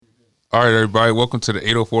All right, everybody, welcome to the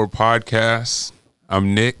 804 podcast.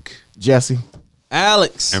 I'm Nick. Jesse.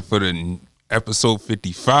 Alex. And for the episode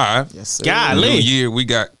 55, Yes, sir. new Golly. year, we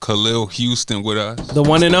got Khalil Houston with us. The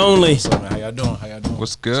one and only. So, man, how y'all doing?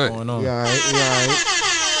 What's good? What's going on? We all right.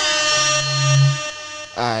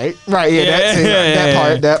 All right. Right, yeah,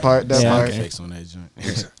 that part. Yeah, part. okay. Fix on that joint.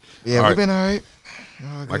 Yeah, All we've right. been all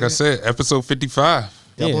right. Like I said, episode 55.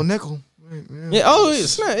 Double Yeah. nickel. Yeah. Oh,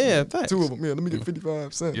 it's not. Yeah. Thanks. Two of them. Yeah, let me get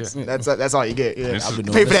 55 cents. Yeah. That's all you get. Yeah. This is- been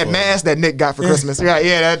doing Pay for this that mask that Nick got for Christmas. Right,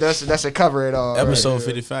 yeah, that should cover it all. Episode right,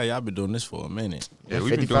 55. Y'all been doing this for a minute. Yeah,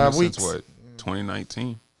 we've been doing 55 this weeks. since, what,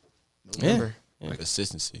 2019? November.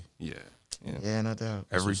 Consistency. Yeah. Yeah, no doubt.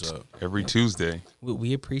 what's up. Every Tuesday.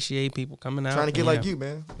 We appreciate people coming out. Trying to get like you,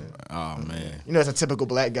 man. Oh man. You know, it's a typical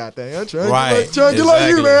black guy thing. I'm trying Right. to get like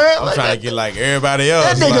you, Exactly. man. I'm Like, trying to get like everybody else.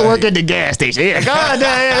 that nigga like, work at the gas station. Yeah, God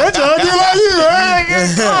damn, I'm trying to get like you,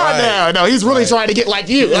 man. God damn. No, he's really trying to get like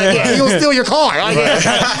you. Like, yeah, he'll steal your car. Like,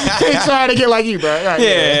 yeah. He's trying to get like you, bro. Right,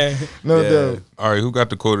 Yeah. No Yeah. doubt. All right, who got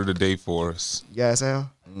the quote of the day for us? You guys, Al?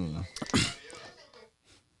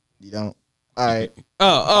 You don't. All right.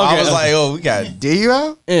 Oh, okay. I was like, oh, we got. Do you,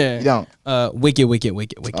 Al? yeah. You don't.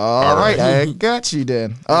 Wicked. All right. I got you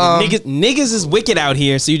then. Niggas is wicked out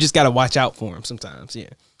here, so you just gotta watch out for them sometimes. Yeah.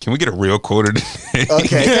 Can we get a real quote of the day?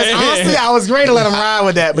 Okay. 'Cause honestly, I was great to let him ride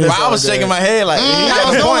with that, but it's I all was good. shaking my head like, he I got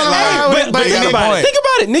was a going point. along Like, with it, but he Think got a about it. point. Think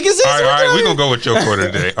about it. Niggas is All right, wicked out we're here. going to go with your quote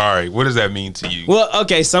of the day. All right, what does that mean to you? Well,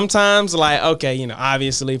 okay. Sometimes, like, okay, you know,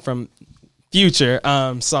 obviously from Future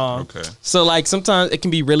song. Okay. So like sometimes it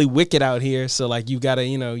can be really wicked out here. So like you gotta,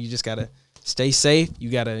 you know, you just gotta stay safe. You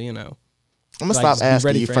gotta, you know. I'm gonna Like, stop just be asking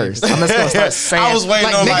ready you for first. anything. I'm just gonna start saying. I was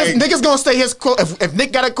waiting on, niggas gonna say his quote. If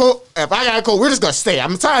Nick got a quote, if I got a quote, we're just gonna say it.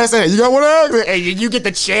 I'm tired of saying it. You got one ask, and you get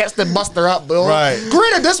the chance to bust her up, Bill. Right.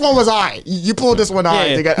 Granted, this one was alright. You pulled this one out.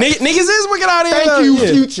 Yeah. Nigga. Niggas is wicked out here. Thank though. you,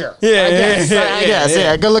 Yeah. Future. Yeah, I guess. yeah, I guess. yeah.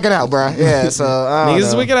 Yeah. Good looking out, bro. Yeah. So I don't Niggas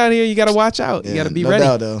is know. wicked out here. You gotta watch out. You Yeah, gotta be no ready.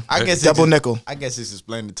 doubt, though. I guess Double it's nickel. I guess it's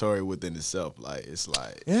explanatory within itself. Like it's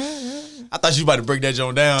like, I thought you about to break that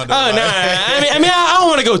joint down. Though. Oh Like, no! I don't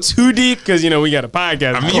want to go too deep because you know we got a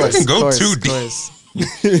podcast. I mean, you can go too deep.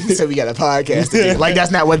 He said we got a podcast to do. Like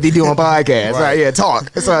that's not what they do on podcasts. Right. Yeah, talk.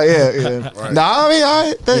 So yeah. Right. Nah, I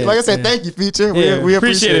mean, Yeah, like I said, yeah. thank you, Future. Yeah, We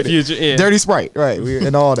appreciate appreciate it, Future. Yeah. Dirty Sprite, right?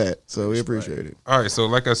 And all that. So we appreciate it. All right, so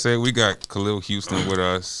like I said, we got Khalil Houston with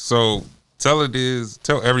us. So tell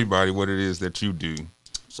everybody what it is that you do.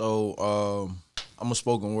 So I'm a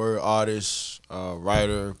spoken word artist,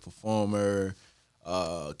 writer, performer,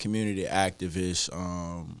 community activist.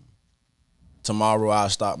 Tomorrow I'll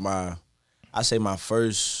start my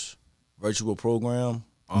first virtual program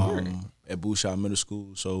at Bouchard Middle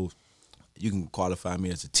School. So you can qualify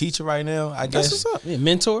me as a teacher right now, I guess. That's what's up. Yeah,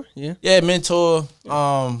 mentor. Yeah. Yeah, mentor.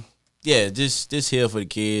 Yeah, just here for the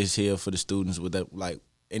kids, here for the students with that, like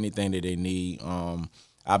anything that they need.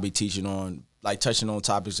 I'll be teaching on touching on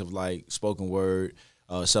topics of like spoken word,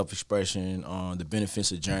 self-expression, the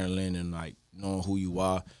benefits of journaling, and like knowing who you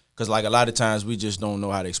are. Cause like a lot of times we just don't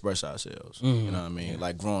know how to express ourselves. You know what I mean?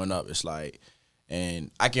 Like growing up, it's like,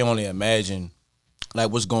 and I can only imagine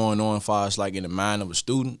like what's going on as far as like in the mind of a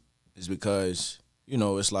student is because, you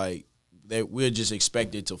know, it's like we're just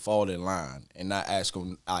expected to fall in line and not ask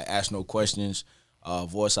no questions,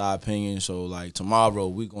 voice our opinion. So like tomorrow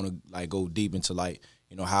we're gonna like go deep into like,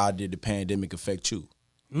 you know, how did the pandemic affect you?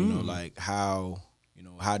 You know, like how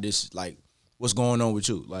this like what's going on with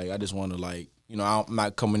you? Like I just want to like, you know, I'm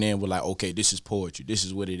not coming in with like, okay, this is poetry. This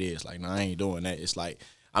is what it is. Like, no, I ain't doing that. It's like,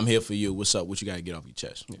 I'm here for you. What's up? What you got to get off your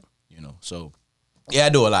chest? Yeah. You know, so, yeah, I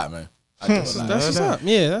do a lot, man. I do a lot. That's what's up.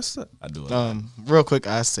 Yeah, that's I do a lot. Real quick,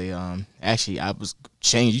 I say, actually,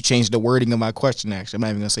 you changed the wording of my question. Actually, I'm not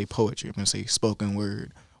even gonna say poetry. I'm gonna say spoken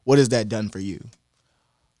word. What has that done for you?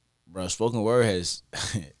 Bro, spoken word has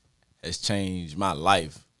changed my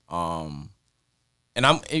life. And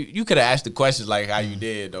you could have asked the questions like how you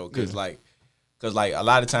did though, because like a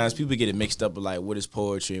lot of times people get it mixed up with like what is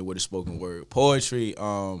poetry and what is spoken word. Poetry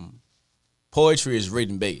is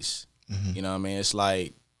written based. You know what I mean? It's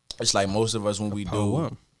like most of us when we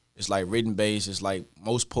do, it's like written based. It's like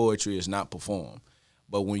most poetry is not performed,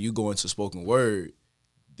 but when you go into spoken word,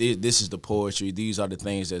 this is the poetry. These are the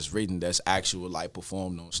things that's written, that's actual like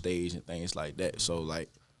performed on stage and things like that. So like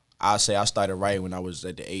I say I started writing when I was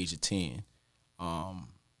at the age of 10.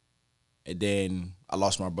 And then I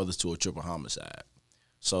lost my brothers to a triple homicide.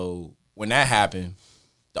 So when that happened,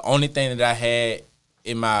 the only thing that I had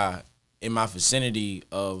in my vicinity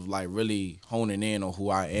of like really honing in on who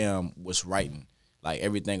I am was writing. Like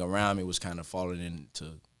everything around me was kind of falling into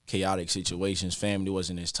chaotic situations. Family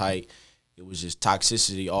wasn't as tight. It was just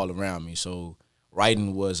toxicity all around me. So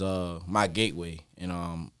writing was my gateway, and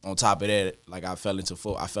on top of that, like I fell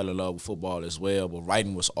in love with football as well. But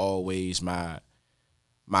writing was always my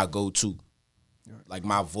go-to, like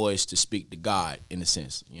my voice to speak to God in a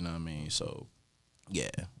sense. You know what I mean? So yeah,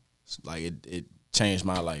 it's like it changed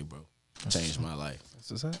my life, bro. Changed my life.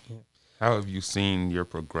 That's what's up. Yeah. How have you seen your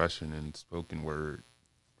progression in spoken word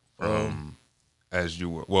from as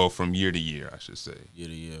you were, well, from year to year, I should say? Year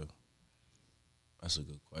to year. That's a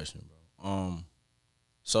good question, bro.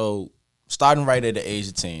 So starting right at the age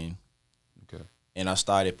of 10, Okay. and I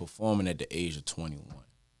started performing at the age of 21.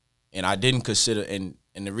 And I didn't consider, and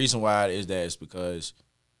the reason why is that is because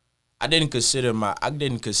I didn't consider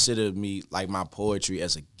me like my poetry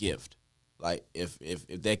as a gift. Like if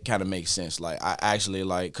that kind of makes sense. Like I actually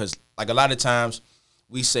like, cause like a lot of times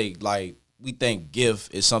we say like we think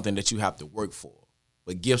gift is something that you have to work for,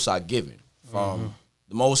 but gifts are given from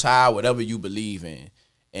the Most High, whatever you believe in.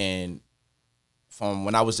 And from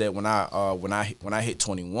when I hit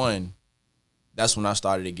 21, that's when I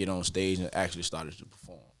started to get on stage and actually started to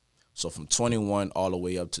perform. So from 21 all the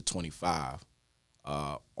way up to 25,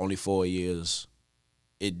 only 4 years,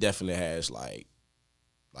 it definitely has like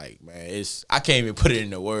man, I can't even put it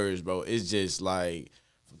into words, bro. It's just like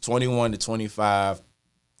from 21 to 25,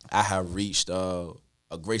 I have reached a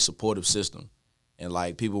great supportive system, and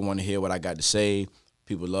like people want to hear what I got to say.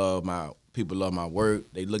 People love my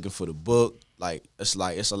work. They looking for the book. Like it's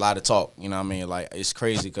a lot of talk. You know what I mean? Like it's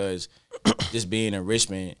crazy because just being in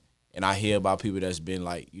Richmond, and I hear about people that's been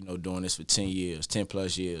like, you know, doing this for 10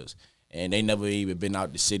 plus years, and they never even been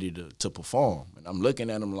out the city to perform. And I'm looking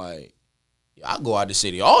at them like, I go out the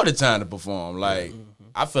city all the time to perform. Like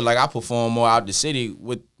I feel like I perform more out the city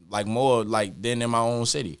with like more like than in my own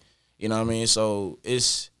city. You know what I mean? So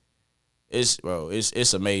it's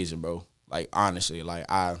amazing, bro. Like honestly, like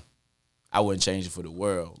I wouldn't change it for the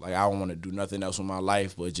world. Like I don't want to do nothing else with my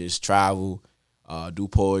life but just travel, do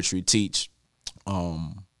poetry, teach.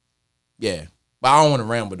 Yeah. But I don't want to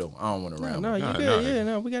ramble though. I don't want to ramble. No, you good. Yeah,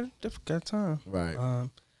 no, we got time. Right.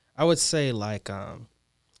 I would say like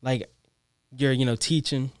you're, you know,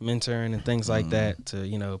 teaching, mentoring, and things like that to,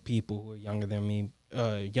 you know, people who are younger than me,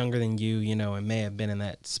 younger than you, you know, and may have been in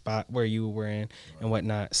that spot where you were in and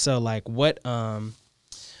whatnot. So like what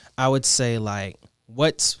I would say like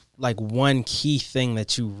what's like one key thing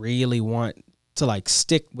that you really want to like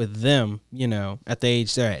stick with them, you know, at the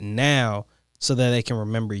age they're at now, so that they can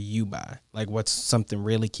remember you by? Like what's something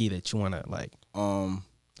really key that you want to like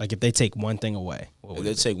if they take one thing away, if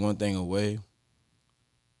they take one thing away,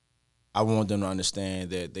 I want them to understand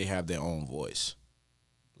that they have their own voice.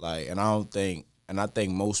 Like, and I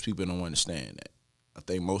think most people don't understand that. I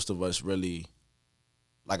think most of us really,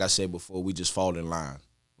 like I said before, we just fall in line.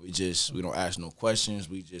 We don't ask no questions.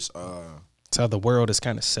 We just That's how the world is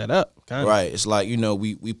kind of set up. Right. It's like, you know,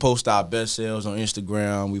 we post our best selves on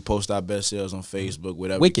Instagram. We post our best selves on Facebook,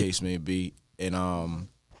 whatever the case may be. And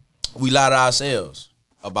we lie to ourselves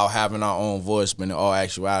about having our own voice, but in all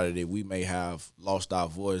actuality, we may have lost our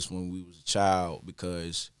voice when we was a child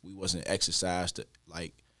because we wasn't exercised to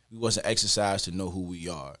know who we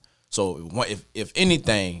are. So if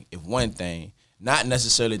one thing, not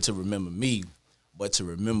necessarily to remember me, but to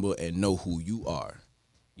remember and know who you are.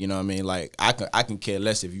 You know what I mean? Like I can care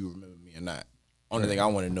less if you remember me or not. Only thing I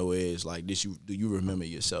want to know is like do you remember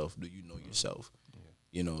yourself? Do you know yourself? Yeah.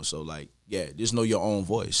 You know, so like just know your own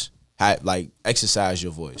voice. Like exercise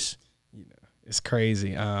your voice. You know, it's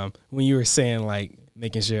crazy. When you were saying like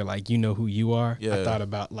making sure like you know who you are, I thought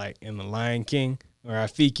about like in The Lion King where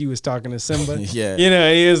Rafiki was talking to Simba. Yeah, you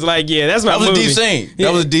know, he was like, that's my movie. That was a deep scene. Yeah.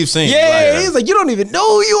 That was a deep scene. Yeah, he's like, you don't even know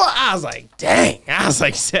who you are. I was like, dang. I was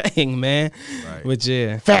like, dang, man. Right. But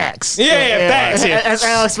yeah, facts. Yeah, facts. Yeah. That's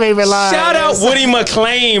Alex's favorite line. Shout out Woody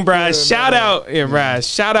McClain, bro. Shout out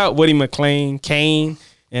Woody McClain, Kane,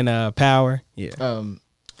 and Power. Yeah.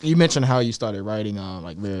 You mentioned how you started writing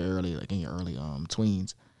like very early, like in your early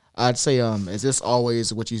tweens. I'd say is this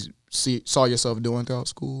always what you saw yourself doing throughout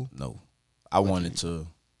school? No. I wanted to,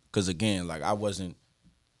 because again, like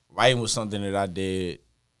writing was something that I did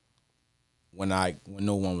when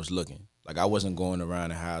no one was looking. Like I wasn't going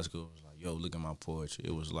around in high school, it was like, yo, look at my poetry.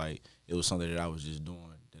 It was something that I was just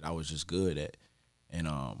doing, that I was just good at. And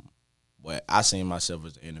but I seen myself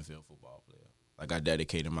as an NFL football player. Like I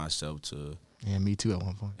dedicated myself to me too at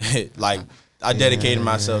one point. like I dedicated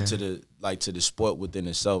myself to the sport within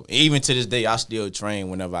itself. Even to this day, I still train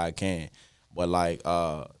whenever I can. But like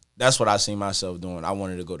that's what I see myself doing. I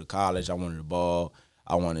wanted to go to college. I wanted to ball.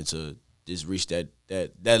 I wanted to just reach that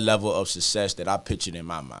level of success that I pictured in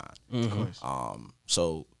my mind. Mm-hmm.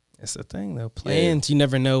 So it's the thing though. Plans, you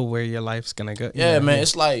never know where your life's gonna go. Yeah, man.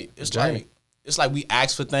 It's It's like it's like we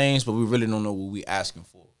ask for things, but we really don't know what we asking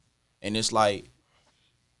for. And it's like,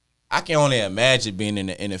 I can only imagine being in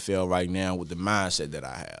the NFL right now with the mindset that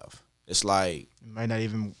I have. It's like, It might not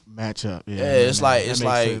even match up. Yeah, it's like,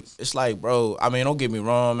 sense. it's like, bro. I mean, don't get me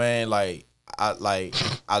wrong, man. I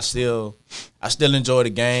still enjoy the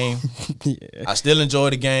game. I still enjoy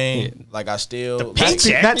the game. Like I still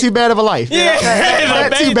Not too bad of a life.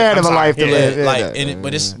 Not too bad of a life to live.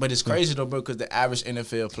 but it's crazy though, bro, because the average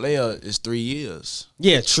NFL player is 3 years.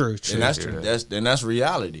 Yeah, true. And that's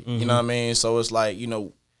reality. You know what I mean? So it's like,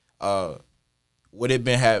 would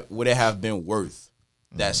it have been worth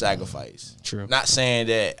that sacrifice? True. Not saying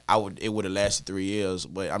that it would have lasted 3 years,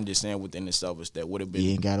 but I'm just saying within itself is that would have been.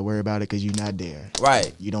 You ain't got to worry about it because you're not there.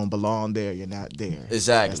 Right. You don't belong there. You're not there.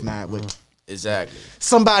 Exactly. That's not what. Exactly.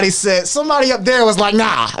 Somebody up there was like,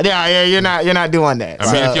 nah, yeah, you're not doing that.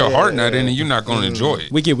 I mean, if your heart not in it, you're not going to enjoy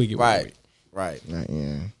it. We get. Right.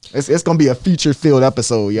 Yeah. It's gonna be a feature filled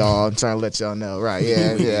episode, y'all. I'm trying to let y'all know. Right,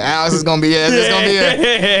 yeah. Alex is gonna be it's gonna be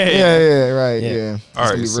right. All It's right,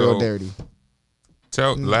 gonna be so real dirty.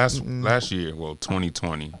 Tell last year, well,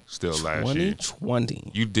 2020, still last year.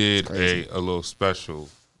 2020. You did a little special.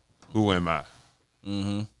 Who am I?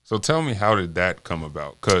 So tell me, how did that come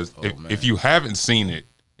about? Because if you haven't seen it,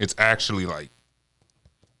 it's actually like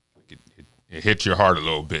it hit your heart a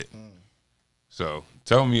little bit. So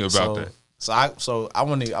tell me about that. So I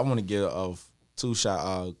want to give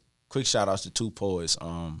quick shout outs to two poets.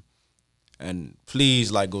 And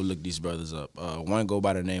please go look these brothers up. One go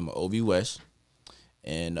by the name of Obi West,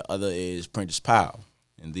 and the other is Prentice Powell.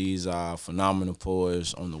 And these are phenomenal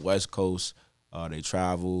poets on the West Coast. They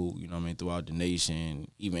travel, throughout the nation,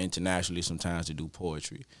 even internationally sometimes to do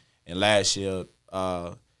poetry. And last year,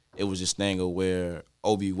 it was this thing of where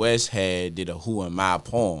Obi West did a Who Am I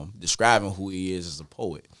poem describing who he is as a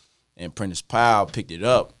poet. And Prentice Powell picked it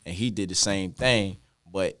up, and he did the same thing,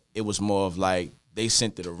 but it was more of like they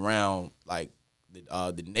sent it around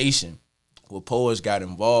the nation, where poets got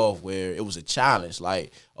involved, where it was a challenge.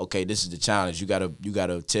 Like, okay, this is the challenge. You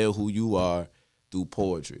gotta tell who you are through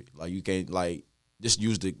poetry. Like, you can't just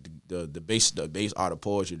use the base art of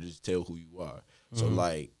poetry to just tell who you are. So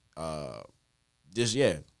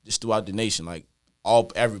just throughout the nation,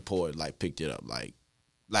 every poet picked it up, like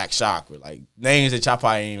Black Chakra, names that y'all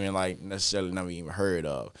probably ain't even necessarily never even heard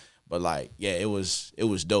of. But it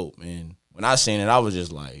was dope. And when I seen it, I was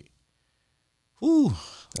just like, whew,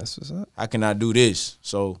 That's what's up. how can I do this?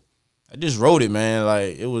 So I just wrote it, man.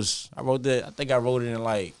 I wrote that. I think I wrote it in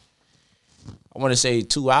I want to say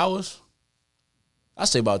 2 hours. I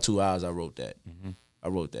say about 2 hours. I wrote that. I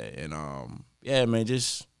wrote that, and yeah, man.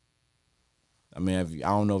 I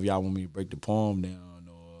don't know if y'all want me to break the poem down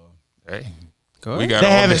or. Hey, They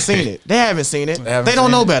haven't seen it. They haven't seen it. They don't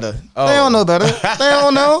know better. Oh. They don't know better. They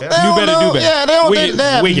don't know. They don't know. do better. Yeah, they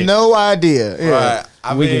have no idea. Yeah. Right.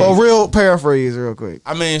 I mean, Real paraphrase, real quick.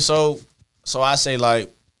 I mean, so I say the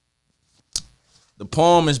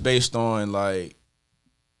poem is based on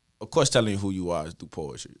of course, telling you who you are is through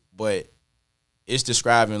poetry, but it's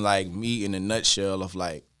describing me in a nutshell of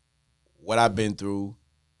what I've been through,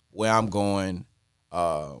 where I'm going,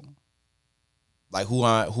 who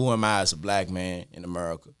am I as a black man in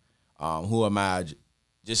America? Who am I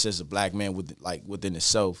just as a black man within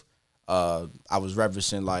itself? I was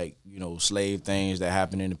referencing slave things that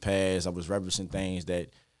happened in the past. I was referencing things that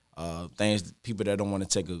people that don't want to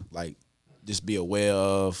take just be aware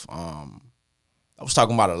of. I was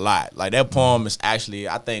talking about a lot. That poem is actually,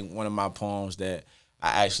 I think, one of my poems that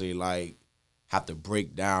I actually have to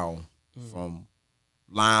break down from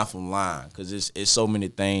line, because it's so many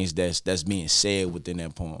things that's being said within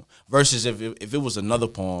that poem. Versus if it was another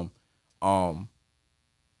poem,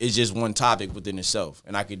 it's just one topic within itself,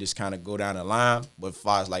 and I could just kind of go down the line. But as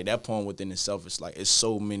far as that poem within itself, it's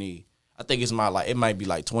so many. I think it might be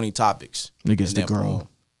 20 topics It gets in to that grow. poem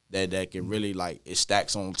that can really it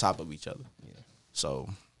stacks on top of each other. Yeah. So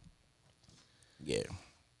yeah.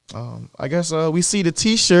 I guess we see the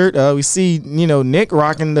T-shirt. We see Nick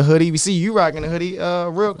rocking the hoodie. We see you rocking the hoodie.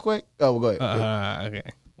 Real quick. Oh, well, go ahead.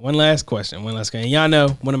 Okay. One last question. Y'all know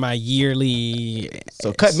one of my yearly.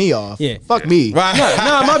 So cut me off. Yeah. Fuck me. Right.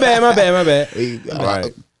 No, my bad.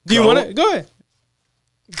 Right. Do you want it? Go ahead.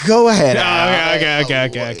 Go ahead.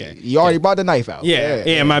 Okay. You already brought the knife out.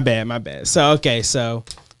 Yeah. My bad. So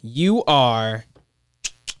you are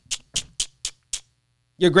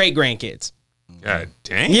your great grandkids. God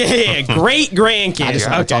dang. Yeah, great grandkids. I just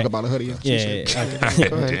want to Okay. talk about a hoodie. Yeah. Okay.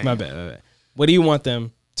 Go ahead. My bad. What do you want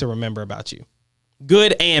them to remember about you?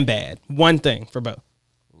 Good and bad. One thing for both.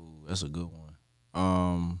 Ooh, that's a good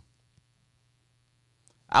one.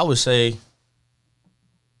 I would say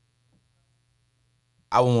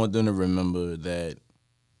I want them to remember that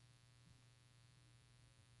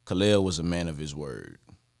Khalil was a man of his word.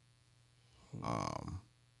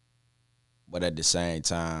 But at the same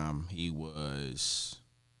time, he was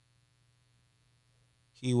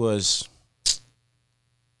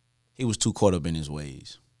too caught up in his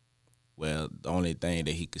ways. Well, the only thing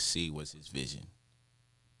that he could see was his vision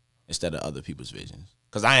instead of other people's visions.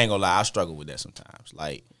 Because I ain't gonna lie, I struggle with that sometimes.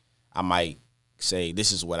 Like, I might say,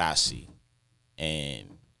 this is what I see.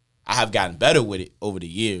 And I have gotten better with it over the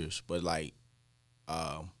years. But, like,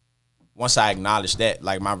 once I acknowledge that,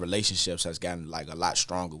 like, my relationships has gotten, like, a lot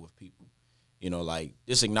stronger with people. You know, like,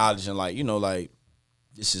 just acknowledging, like, you know, like,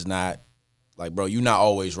 this is not, like, bro, you're not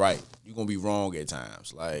always right. You're going to be wrong at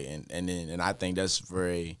times. Like, and I think that's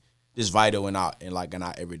very, just vital in our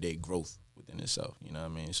everyday growth within itself. You know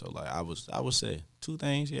what I mean? So, like, I would say 2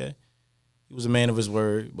 things, yeah. He was a man of his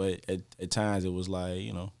word, but at times it was like,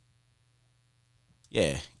 you know,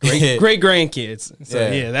 yeah. Great grandkids. So,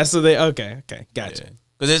 yeah, that's what they, okay, gotcha.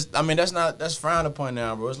 Because that's frowned upon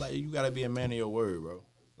now, bro. It's like, you got to be a man of your word, bro.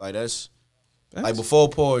 Like, that's like, before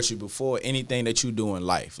poetry, before anything that you do in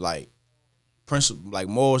life, like, like,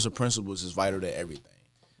 morals or principles is vital to everything.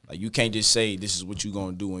 Like, you can't just say this is what you're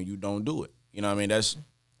gonna do and you don't do it. You know what I mean? That's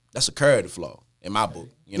a character flaw in my book.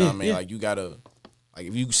 You know what I mean? Yeah. Like, you gotta, like,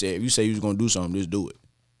 if you say you was gonna do something, just do it.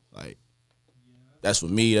 Like, that's for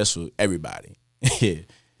me. That's for everybody. Yeah.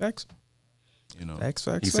 Facts. You know. Facts.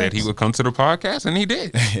 He said he would come to the podcast, and he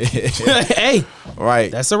did. Hey, right.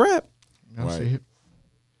 That's a wrap. Right.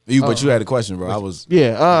 But you had a question, bro.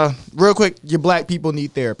 Real quick, your black people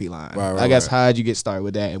need therapy line. Right, I guess how'd you get started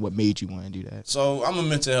with that, and what made you want to do that? So I'm a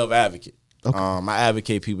mental health advocate. Okay. I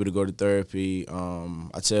advocate people to go to therapy.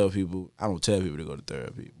 I tell people, I don't tell people to go to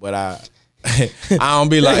therapy, but I don't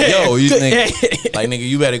be like, yo, you think, like, nigga,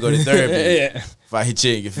 you better go to therapy if I hit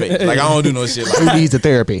you in your face. Like, I don't do no shit like Who needs the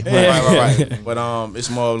therapy? Right. But it's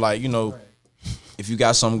more like, you know, if you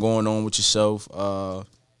got something going on with yourself,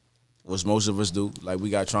 which most of us do, like, we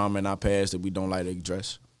got trauma in our past that we don't like to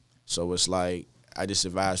address. So it's like, I just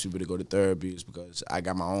advise people to go to therapy is because I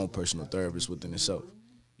got my own personal therapist within itself.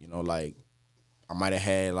 You know, like, I might have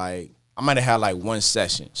had like 1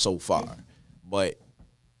 session so far, but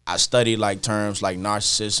I studied, like, terms like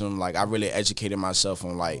narcissism. Like, I really educated myself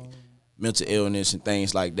on, like, mental illness and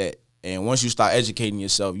things like that. And once you start educating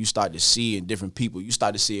yourself, you start to see in different people. You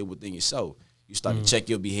start to see it within yourself. You start to check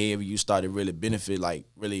your behavior. You start to really benefit, like,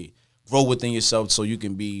 really grow within yourself so you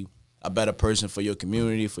can be a better person for your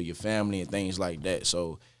community, for your family, and things like that.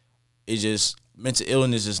 So it's just, mental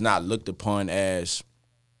illness is not looked upon as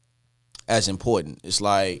important. It's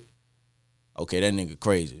like, okay, that nigga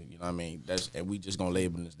crazy. You know what I mean? And we just gonna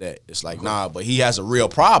label him as that. It's like, nah, but he has a real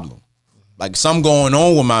problem. Like, something going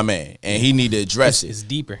on with my man, and he need to address it. It's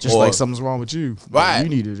deeper. Just like something's wrong with you. Right. You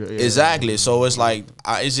need to. Yeah. Exactly. So it's like,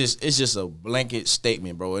 it's just a blanket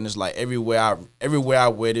statement, bro. And it's like, everywhere I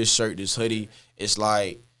wear this shirt, this hoodie, it's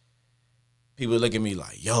like, people look at me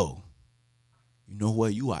like, yo, you know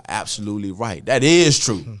what? You are absolutely right. That is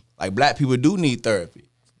true. Like, black people do need therapy.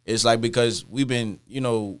 It's like, because we've been, you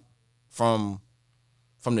know, from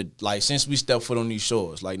the, like, since we stepped foot on these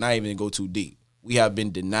shores, like, not even to go too deep, we have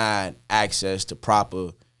been denied access to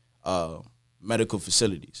proper medical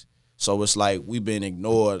facilities. So it's like, we've been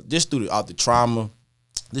ignored just through the trauma,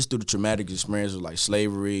 just through the traumatic experiences like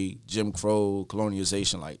slavery, Jim Crow,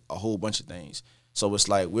 colonialization, like a whole bunch of things. So it's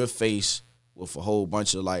like, we're faced with a whole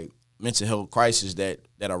bunch of, like, mental health crisis that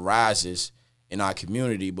arises in our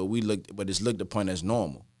community, but it's looked upon as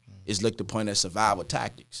normal. It's looked upon as survival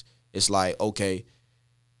tactics. It's like, okay,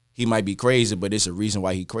 he might be crazy, but it's a reason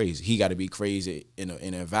why he crazy. He got to be crazy in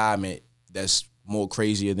an environment that's more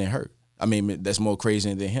crazier than her. I mean, that's more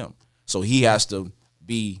crazy than him. So he has to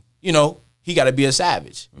be, you know, he got to be a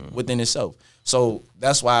savage within himself. So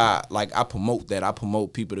that's why, like, I promote that. I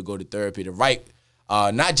promote people to go to therapy, to write,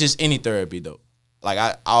 not just any therapy, though. Like,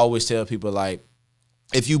 I always tell people, like,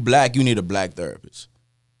 if you black, you need a black therapist.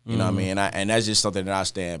 You know what I mean? And that's just something that I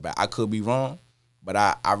stand by. I could be wrong, but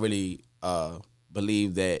I really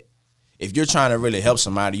believe that if you're trying to really help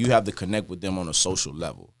somebody, you have to connect with them on a social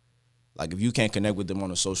level. Like, if you can't connect with them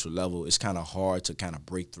on a social level, it's kind of hard to kind of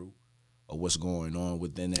break through of what's going on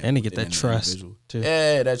within that. And to get that trust, too.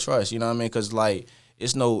 Yeah, that trust. You know what I mean? Because, like,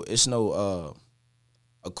 it's no,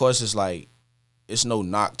 of course, it's like, it's no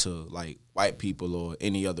knock to, like, white people or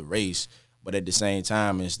any other race, but at the same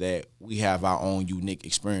time, it's that we have our own unique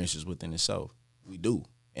experiences within itself. We do.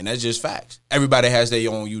 And that's just facts. Everybody has their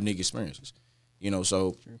own unique experiences. You know,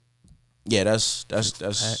 so yeah, that's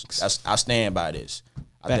I stand by this.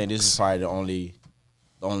 I think this is probably the only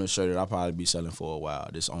the only shirt that I'll probably be selling for a while.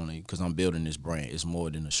 This only because I'm building this brand. It's more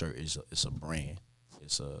than a shirt. It's a brand.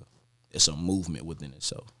 It's a movement within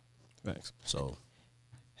itself. Thanks. So,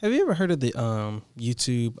 have you ever heard of the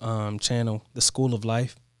YouTube channel, The School of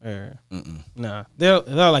Life? Or nah, they're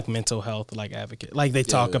like mental health like advocate. Like they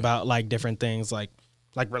talk about like different things like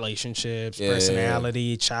relationships,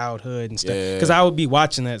 personality, childhood, and stuff. Because I would be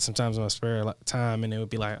watching that sometimes in my spare time, and it would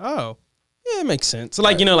be like, oh, yeah, it makes sense. So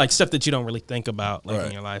like like stuff that you don't really think about like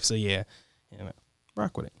in your life. So yeah,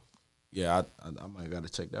 rock with it. Yeah, I might got to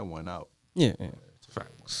check that one out. Yeah.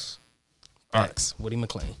 Facts. Facts. Woody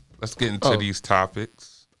McClain. Let's get into these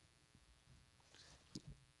topics.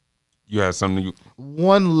 You had something.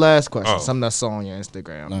 One last question. Something I saw on your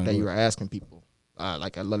Instagram that you were asking people,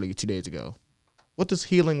 like literally 2 days ago. What does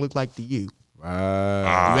healing look like to you? You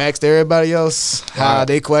asked everybody else how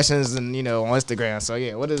they questions and on Instagram. So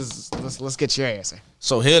yeah, let's get your answer.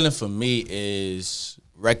 So healing for me is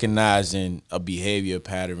recognizing a behavior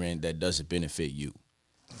pattern that doesn't benefit you.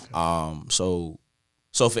 So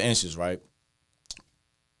for instance, right?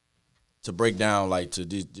 To break down, like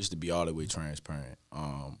just to be all the way transparent,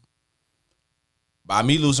 by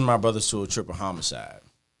me losing my brothers to a triple homicide,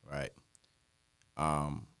 right?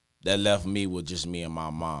 That left me with just me and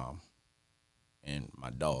my mom and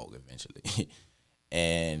my dog eventually.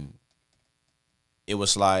 And it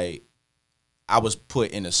was like I was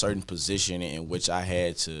put in a certain position in which I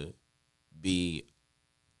had to be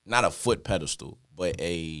not a foot pedestal, but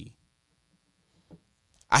I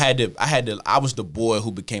was the boy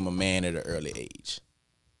who became a man at an early age.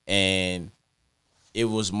 And it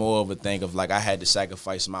was more of a thing of like I had to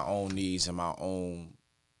sacrifice my own needs and my own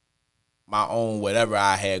whatever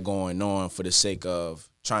I had going on for the sake of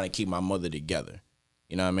trying to keep my mother together.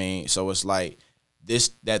 You know what I mean? So it's like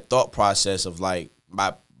that thought process of like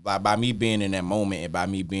by me being in that moment and by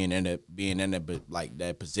me being in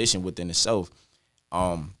that position within itself,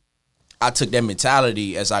 I took that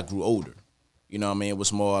mentality as I grew older. You know what I mean? It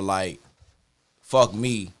was more like, fuck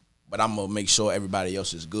me, but I'm gonna make sure everybody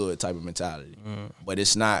else is good type of mentality. But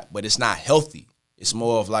it's not healthy. It's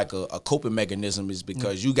more of like a coping mechanism is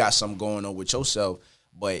because you got something going on with yourself,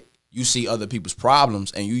 but you see other people's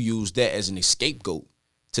problems and you use that as an scapegoat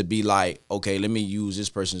to be like, okay, let me use this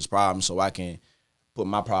person's problem so I can put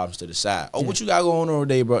my problems to the side. Oh, what you got going on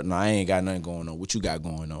today, bro? No, I ain't got nothing going on. What you got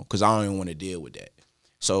going on? Because I don't even want to deal with that.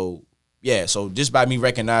 So, yeah, so just by me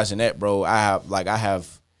recognizing that, bro, I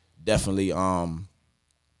have definitely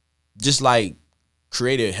just like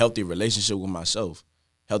created a healthy relationship with myself.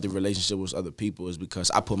 Healthy relationship with other people is because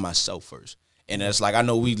I put myself first. And it's like I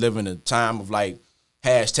know we live in a time of like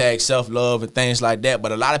hashtag self-love and things like that,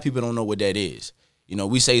 but a lot of people don't know what that is.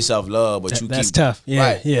 We say self-love, but that's tough.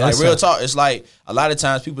 Yeah, right? Yeah. Like real talk, it's like a lot of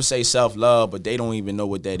times people say self-love, but they don't even know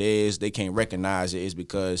what that is. They can't recognize it. It's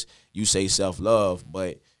because you say self-love,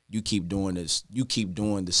 but you keep doing this. You keep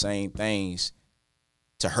doing the same things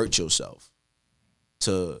to hurt yourself,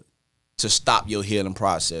 to stop your healing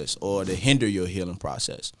process or to hinder your healing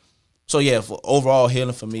process. So yeah, for overall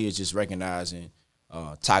healing for me is just recognizing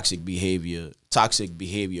toxic behavior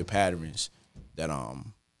patterns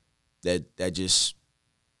that just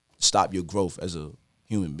stop your growth as a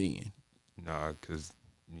human being. Nah, because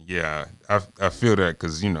I feel that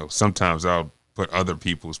because sometimes I'll put other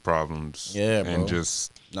people's problems and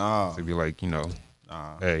just to be like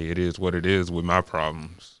hey, it is what it is with my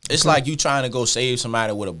problems. It's like you trying to go save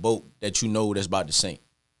somebody with a boat that that's about to sink.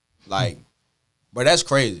 Like, bro, that's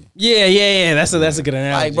crazy. Yeah. That's a good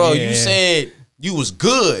analogy. Like, bro, you said you was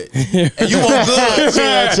good and you weren't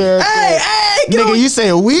good. Hey, nigga, you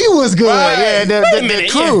said we was good. Right. Yeah, the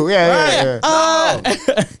crew. Yeah.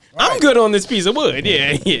 I'm good on this piece of wood.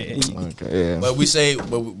 Yeah. Okay, yeah. But we say,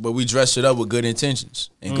 but we dress it up with good intentions,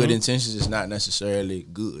 and good intentions is not necessarily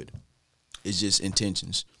good. It's just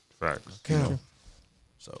intentions. Facts. Okay.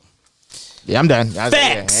 So. Yeah, I'm done.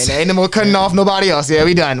 Facts. Ain't no more cutting off nobody else. Yeah,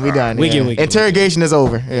 we done. We done. We get. Interrogation is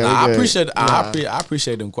over. Yeah, I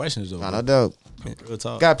appreciate them questions though. No dope. Real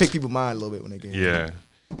talk. Gotta pick people's mind a little bit when they get here.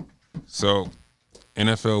 So,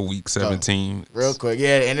 NFL Week 17. Real quick.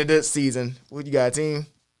 Yeah, the end of the season. What you got, a team?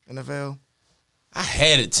 NFL? I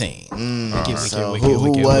had a team. Who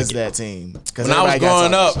was that team? When I was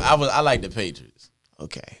growing up, I liked the Patriots.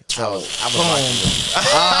 Okay. So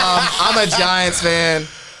I'm a Giants fan.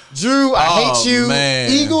 Drew, I hate you.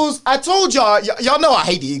 Man. Eagles, I told y'all know I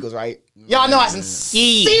hate the Eagles, right? Y'all know I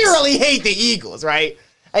sincerely hate the Eagles, right?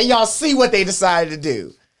 And y'all see what they decided to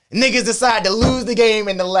do. Niggas decided to lose the game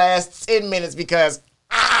in the last 10 minutes because,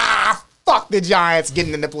 fuck the Giants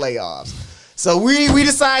getting in the playoffs. So we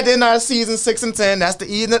decided in our season 6-10, that's the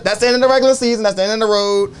end of the regular season, that's the end of the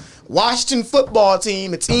road. Washington football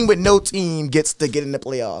team, a team with no team, gets to get in the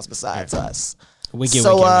playoffs besides us. That's Nick,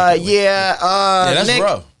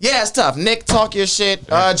 rough. Yeah, it's tough. Nick, talk your shit.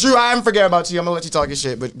 Drew, I haven't forget about you. I'm gonna let you talk your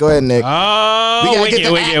shit, but go ahead, Nick. Oh, we gotta get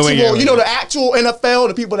the actual, you know, the actual NFL,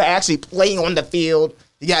 the people that actually play on the field.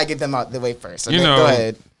 You gotta get them out the way first. So Nick, go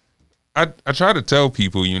ahead. I try to tell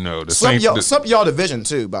people, you know, the Saints swept y'all division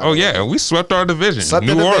too. By the way. Yeah, we swept our division. Swept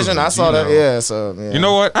the division. I saw that. Yeah, so yeah. You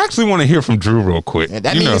know what? I actually want to hear from Drew real quick. And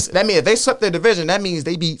that means if they swept their division, that means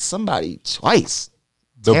they beat somebody twice.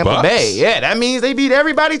 The Tampa Bucks? Bay. Yeah, that means they beat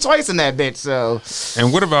everybody twice in that bitch. So.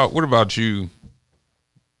 And what about you?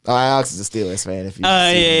 Oh, Alex is a Steelers fan. If you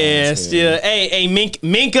still. Hey,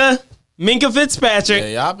 Minka Fitzpatrick. Yeah,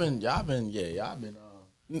 y'all been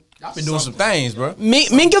doing some things, bro.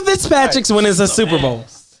 Minka Fitzpatrick's winning a Super Bowl.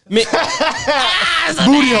 Booty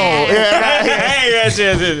hole. Yes.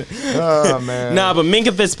 Oh man. Nah, but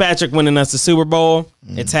Minka Fitzpatrick winning us the Super Bowl.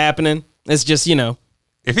 It's happening. It's just, you know.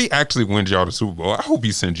 If he actually wins y'all the Super Bowl, I hope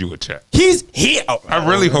he sends you a check. He's here. I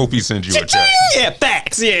really hope he sends you a check. Yeah,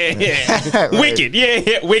 facts. Yeah. Right. Wicked.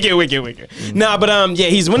 Yeah. Wicked. Nah, but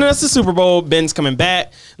he's winning us the Super Bowl. Ben's coming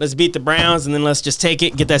back. Let's beat the Browns, and then let's just take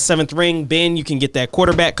it, get that 7th ring. Ben, you can get that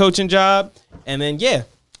quarterback coaching job, and then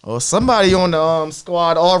Well, somebody on the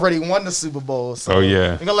squad already won the Super Bowl. So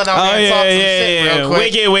yeah. We're gonna let our man talk some shit real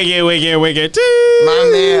quick. Wicked. My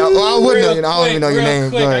man. Well, I wouldn't know. I don't even know your name.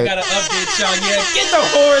 Quick, I gotta update y'all. Yeah, get the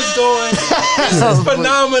horns going. This is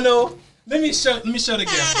phenomenal. Let me show the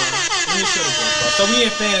guest, bro. So we in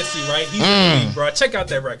fantasy, right? He's in the league, bro. Check out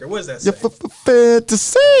that record. What does that say?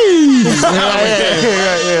 Fantasy.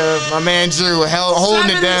 Yeah. My man Drew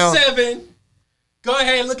holding it down. 7-7. Go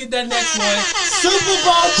ahead, look at that next one. Super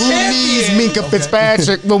Bowl Who champion. needs Minka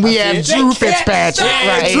Fitzpatrick when we have Drew Fitzpatrick?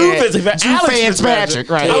 Right. Drew Fitzpatrick.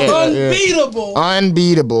 Right. Unbeatable.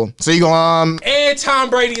 Unbeatable. So you go And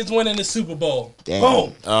Tom Brady is winning the Super Bowl. Damn.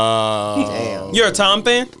 Boom. Damn. You're a Tom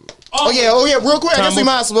fan? Oh yeah. Real quick, I guess we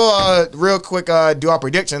might as well real quick do our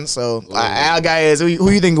predictions. So our guy is who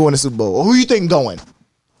you think going to Super Bowl? Or who you think going?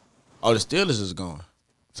 Oh, the Steelers is going.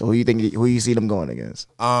 So who you see them going against?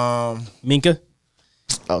 Minka.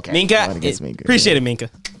 Okay. Minka. Appreciate it, Minka.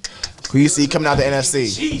 Who you see coming out the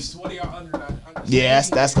NFC? Chiefs. What are y'all under? Yeah,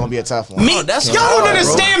 that's gonna be a tough one. Y'all don't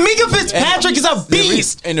understand. Minka Fitzpatrick is a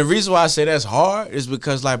beast. And the reason why I say that's hard is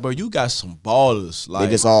because, like, bro, you got some ballers. Like,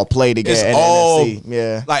 They just all play together in the NFC.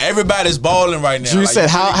 Yeah. Like, everybody's balling right now. Drew like, said,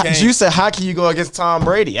 how can you go against Tom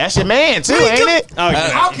Brady? That's your man too, ain't it?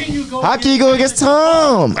 How can you go? How can you go against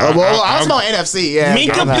Tom? I was about NFC. Yeah.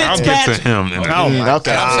 Minka I'll get to him.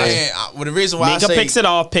 Okay. I'm saying, the reason why Minka I say picks it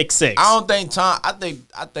off, pick 6. I don't think Tom. I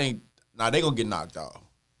think. They gonna get knocked off.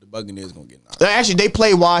 The Buccaneers gonna get knocked off. Actually, they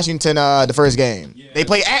play Washington the first game. Yeah. They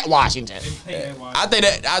play at Washington. I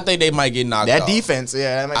think they might get knocked off. That defense,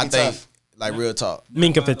 that might be tough. Like, real talk.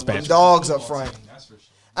 Minka Fitzpatrick. Dogs up front.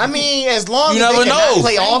 I mean, as long as they can not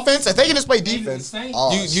play offense, if they can just play defense,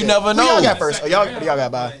 you never know. Who y'all got first? Y'all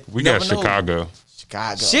got by. We got Chicago.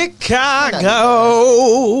 Chicago. I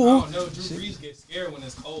don't know. Drew Brees gets scared when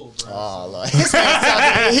it's cold, bro. Oh, Lord. He could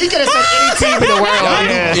have said any team in the world.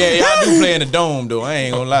 Y'all do play in the dome, though. I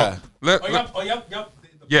ain't gonna lie.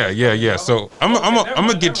 Yeah. So I'm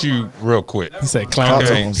gonna get you real quick. He said clown.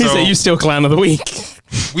 Okay, he said you still clown of the week.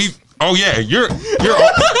 You're.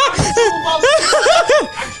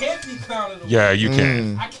 I can't be clown of the week. Yeah, you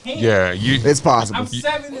can. I can't. Yeah, it's possible. I'm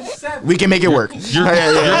 7-7. We can make it work. You're gonna.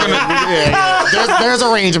 There's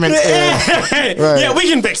arrangements. Yeah, we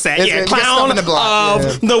can fix that. Clown of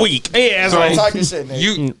the week. Yeah, so talking shit,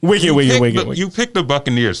 you wicked. You picked the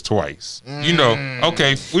Buccaneers twice. You know,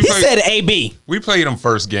 okay. He said AB. We played them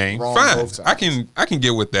first game. Fine, I can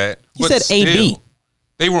get with that. He said AB.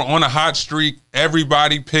 They were on a hot streak.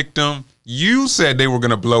 Everybody picked them. You said they were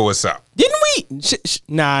going to blow us out. Didn't we?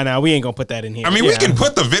 Nah, we ain't going to put that in here. I mean, we can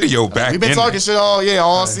put the video back. We've been talking shit all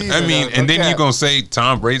season. I mean, and then you going to say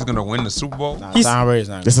Tom Brady's going to win the Super Bowl? Tom Brady's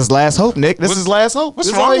not. This is last hope, Nick. This is last hope.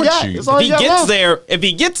 What's wrong with you? If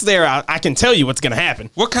he gets there, I can tell you what's going to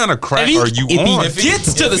happen. What kind of crap are you on? If he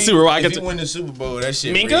gets to the Super Bowl, if he win the Super Bowl, that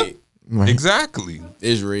shit Minka? Rigged. Exactly.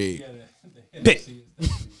 It's rigged.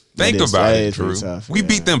 Think about it, Drew. We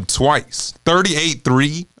beat them twice.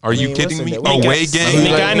 38-3. Are you kidding me? Away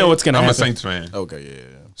game. I know what's going to happen. I'm a Saints fan. Okay,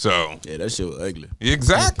 yeah. So. Yeah, that shit was ugly.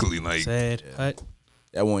 Exactly. Like. Sad.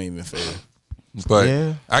 That wasn't even fair.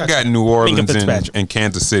 But I got New Orleans and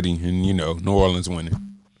Kansas City, and New Orleans winning.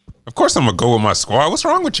 Of course, I'm gonna go with my squad. What's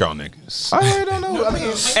wrong with y'all niggas? I don't know.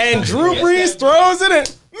 And Drew Brees throws it in.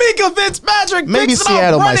 Minkah Fitzpatrick. Maybe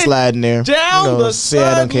Seattle might slide in there. Down the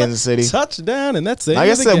Seattle, Kansas City. Touchdown, and that's it. Like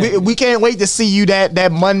I said, we can't wait to see you that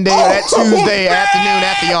Monday or that Tuesday afternoon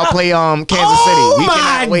after y'all play Kansas City. We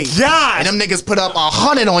cannot wait. God. And them niggas put up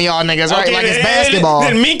 100 on y'all niggas, right? Like it's basketball.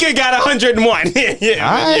 Then Minkah got 101. All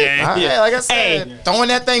right. Like I said, throwing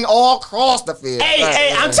that thing all across the field.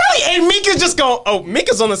 Hey, I'm telling you, and Minkah just go,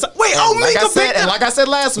 Minkah's on the side. Wait, Minkah. Like I said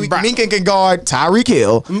last week, Minkah can guard Tyreek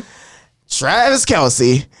Hill, Travis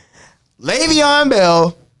Kelce, Le'Veon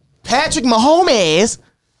Bell, Patrick Mahomes,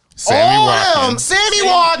 Sammy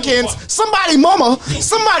Watkins, somebody mama,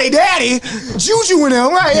 somebody daddy, Juju and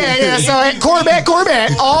them, right? Yeah. So quarterback,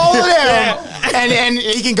 all of them. And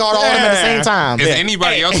he can guard all of them at the same time. Is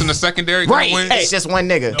anybody else in the secondary going to win? It's just one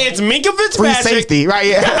nigga. It's Minkah Fitzpatrick. Free safety, right?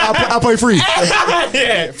 Yeah, I'll play free.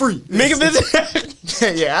 Yeah, free. Minkah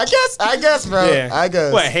Fitzpatrick. Yeah, I guess, bro. Yeah. I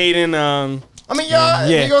guess. What, Hayden? I mean, y'all,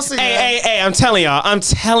 you gonna see. Hey, I'm telling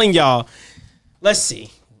y'all. Let's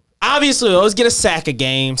see. Obviously, we always get a sack a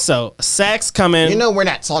game, so a sack's coming. You know, we're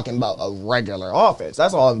not talking about a regular offense.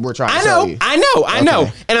 That's all we're trying to tell you. I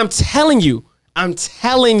know. And I'm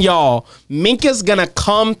telling y'all, Minkah's gonna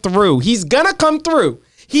come through. He's gonna come through.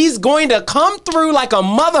 He's going to come through like a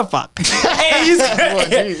motherfucker.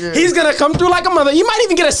 He's gonna come through like a mother. You might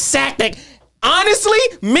even get a sack. Honestly,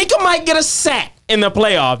 Minkah might get a sack in the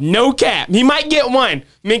playoff. No cap. He might get one.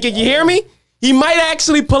 Minkah, you hear me? He might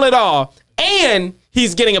actually pull it off. And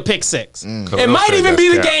he's getting a pick six. It might even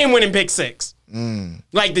be the game-winning pick six.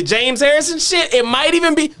 Like the James Harrison shit, it might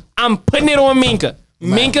even be. I'm putting it on Minkah.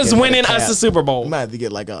 Minkah's winning us the Super Bowl. You might have to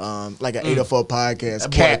get like an 804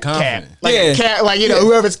 podcast cap. Like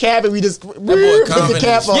whoever's capping, we just put the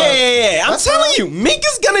cap on. Yeah. I'm telling you,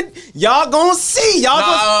 Minkah's y'all gonna see.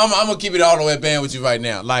 I'm gonna keep it all the way band with you right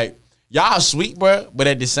now. Like y'all sweet, bro, but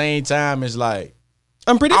at the same time, it's like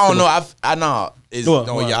unpredictable. I don't know. I know.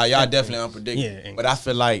 Y'all definitely unpredictable. Yeah. But I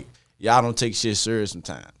feel like y'all don't take shit serious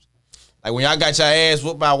sometimes. Like when y'all got your ass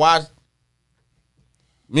whooped by Watch,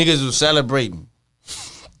 niggas was celebrating.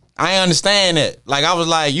 I ain't understand that. Like I was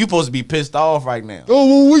like, you supposed to be pissed off right now.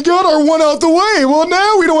 Oh, well, we got our one out the way. Well,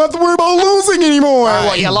 now we don't have to worry about losing anymore. Right.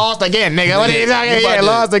 Well, you lost again, nigga. What are you talking about?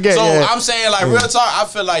 Lost again. So I'm saying, like, real talk, I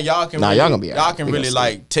feel like y'all can really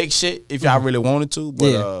like take shit if y'all really wanted to.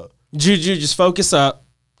 But Juju, just focus up.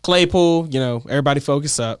 Claypool, everybody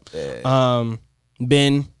focus up. Yeah.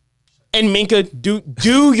 Ben and Minkah,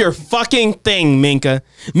 do your fucking thing, Minkah.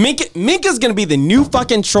 Minkah's gonna be the new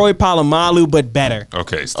fucking Troy Polamalu, but better.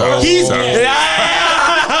 Okay, stop. Okay.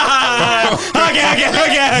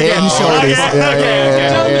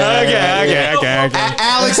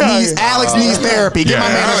 Alex needs therapy. Get my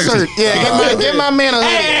man a shirt. Yeah, get my man a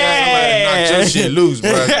hoodie. Knock your shit loose,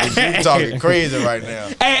 bro. You talking crazy right now.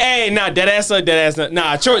 Hey, dead ass.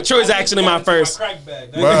 Nah, Troy's actually my first.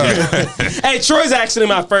 Hey, Troy's actually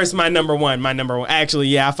my number one. Actually,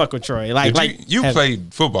 yeah, I fuck with Troy. You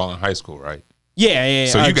played football in high school, right? Yeah.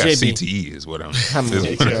 So you got CTE is what I'm that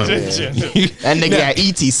nigga got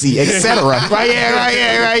ETC, etc. Right,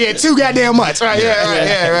 yeah. Too goddamn much. Right.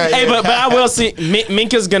 Hey, but I will see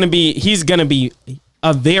Minkah's gonna be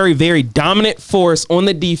a very, very dominant force on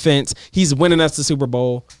the defense. He's winning us the Super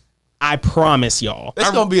Bowl. I promise y'all. It's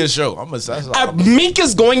gonna be a show.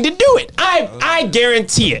 Minkah's going to do it. I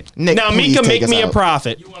guarantee it. Nick, now Minkah make me a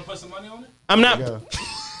profit. You want to put some money on it? I'm not.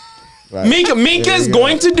 Right. Minkah's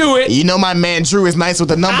going to do it. You know my man Drew is nice with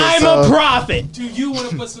the numbers. I'm a prophet. Do you want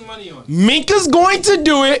to put some money on it? Minkah's going to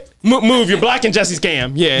do it. Move, you're blocking Jesse's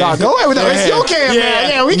cam. Yeah. Nah, go ahead with that. It's your cam, man.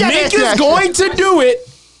 Yeah, we got Minkah's that. Going to do it.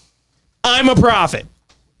 I'm a prophet.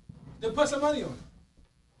 Then put some money on it.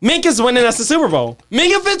 Minkah's winning us the Super Bowl.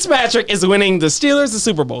 Minkah Fitzpatrick is winning the Steelers the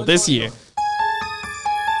Super Bowl this year.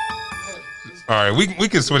 All right, we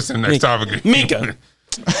can switch to the next topic. Minkah.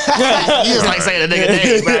 You just like saying the nigga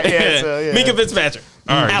name, right? Yeah. Minkah Fitzpatrick.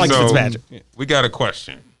 All right, Alex Fitzpatrick. We got a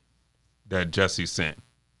question that Jesse sent.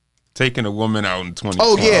 Taking a woman out in 2020.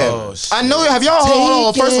 Oh, yeah. I know. Have y'all, hold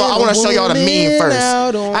on. First of all, I want to show y'all the meme first.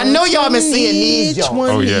 I know y'all been seeing these, y'all.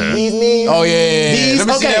 Oh, yeah. These memes. Oh, yeah. These, Let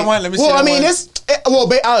me see that one.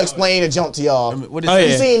 I'll explain the jump to y'all. What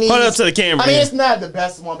is it? Hold up to the camera. I mean, it's not the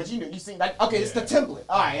best one, but you see, it's the template.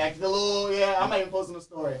 All right, like the little, I might even post in the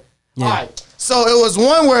story. Yeah. All right. So it was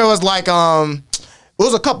one where it was like, it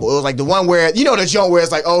was a couple. It was like the one where, the joke where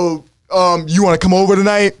it's like, you want to come over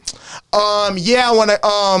tonight? Yeah, I want to,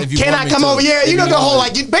 can I come over? Yeah, the whole,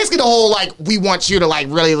 basically the whole, we want you to,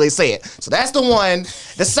 really say it. So that's the one.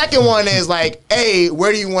 The second one is like, hey,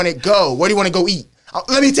 where do you want to go? Where do you want to go eat?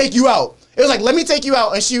 Let me take you out. It was like, let me take you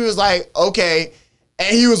out. And she was like, okay.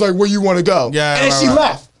 And he was like, where you want to go? Yeah, and then she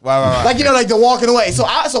left. Right. Like, you know, like the walking away. So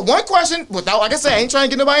one question, without, like I said, I ain't trying to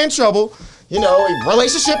get nobody in trouble. You know,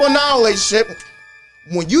 relationship or non-relationship.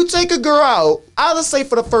 When you take a girl out, I'll just say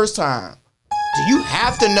for the first time, do you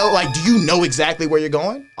have to know, like, do you know exactly where you're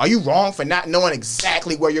going? Are you wrong for not knowing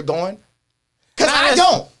exactly where you're going? Because I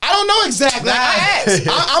don't know exactly. Like, I ask.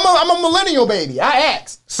 I'm a millennial baby. I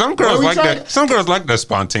ask. Some girls like that. Some girls like that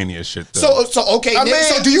spontaneous shit, though. So okay, Nick,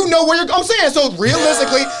 so do you know where you're, I'm saying, so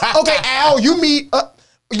realistically, okay, Al, you meet,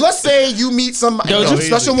 let's say you meet some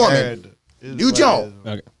special woman. You don't.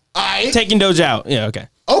 Okay. All right. Taking Doja out. Yeah, okay.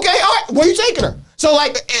 Okay, all right. Where you taking her? So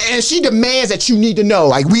like, and she demands that you need to know.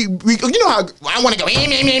 Like we you know how I want to go,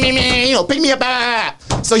 you know, pick me up.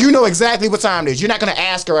 So you know exactly what time it is. You're not gonna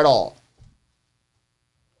ask her at all.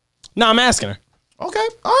 No, I'm asking her. Okay,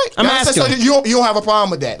 all right. I'm asking. So you don't have a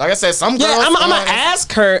problem with that. Like I said, some girls. Yeah, I'm gonna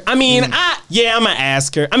ask her. I mean, I'm gonna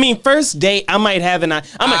ask her. I mean, first date, I might have an. I'm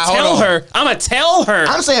gonna tell her.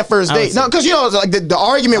 I'm saying first date. No, because you know, like the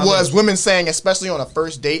argument was women saying, especially on a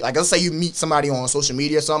first date. Like let's say you meet somebody on social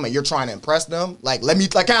media or something, and you're trying to impress them. Like kind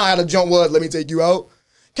of how the jump was. Let me take you out.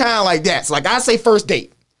 Kind of like that. So like I say first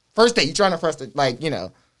date. First date, you trying to impress the, like, you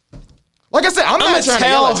know. Like I said, I'm not trying to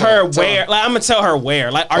tell her where. Like I'm gonna tell her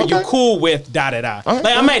where. Like, are you cool with da da da? Like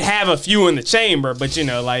I might have a few in the chamber, but you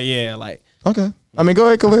know, like like. Okay. I mean, go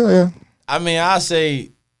ahead, Khalil. Yeah. I mean, I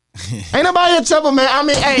say. Ain't nobody in trouble, man. I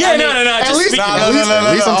mean, hey. Yeah, no. At least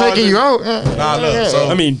I'm taking you out. So,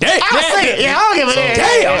 I mean, damn. I say it. Yeah, I don't give a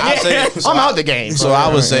damn. I'm out the game. So I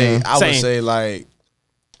would say, like,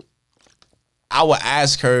 I would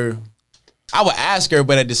ask her,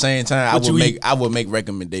 but at the same time, I would make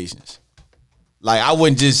recommendations. Like I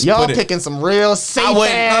wouldn't just y'all picking some real safe. I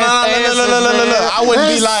wouldn't. I wouldn't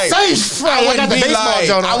be like safe.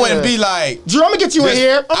 I wouldn't be like. Drew, I'm gonna get you in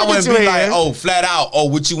here. I wouldn't be like, oh, flat out. Oh,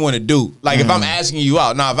 what you want to do? Like if I'm asking you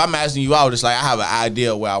out. Now, if I'm asking you out, it's like I have an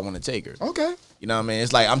idea where I want to take her. Okay. You know what I mean?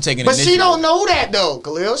 It's like I'm taking. But she don't know that though,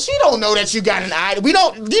 Khalil. She don't know that you got an idea. We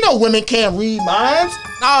don't. You know, women can't read minds.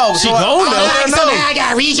 No, she don't know. So now I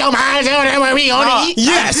gotta read your mind. Where we gonna eat?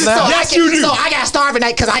 Yes, yes, you do. So I gotta starve at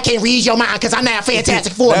night because I can't read your mind because I'm not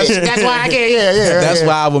Fantastic Four. That's why I can't. Yeah. That's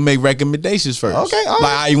why I would make recommendations first. Okay, all right.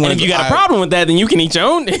 Like how you want. If you got a problem with that, then you can eat your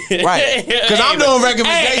own. Right? Because I'm doing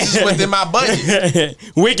recommendations within my budget.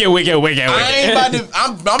 Wicked. I ain't about to.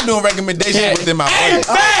 I'm doing recommendations within my budget.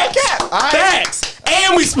 Facts.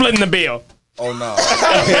 And we splitting the bill. Oh no!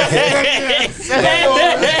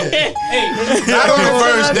 Not on the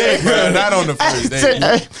first date, bro. Not on the first date.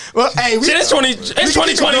 Well, hey, it's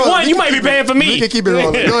 2021. You might be paying for me. We can keep it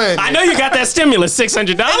rolling. Go ahead. I know you got that stimulus, $600. It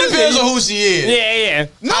depends on who she is. Yeah.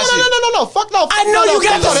 No. Fuck no. I know you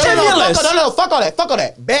got the stimulus. No. Fuck all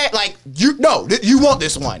that. Bad. Like you want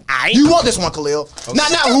this one. You want this one, Khalil. Okay.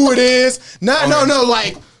 Not who it is. No.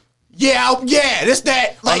 Like. Yeah, this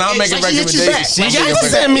that. Like, I'm making recommendations. She got the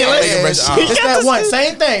stimulus. It's that one.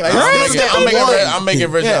 Same thing. Like, I'm making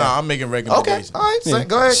recommendations. Okay, all right.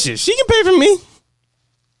 Go ahead. Shit, she can pay for me.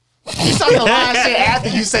 You started to lie shit after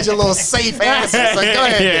you said your little safe answer. Like, go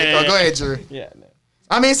ahead, Go ahead, Drew. Yeah. No.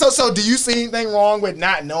 I mean, so do you see anything wrong with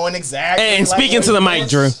not knowing exactly? And speaking to the mic,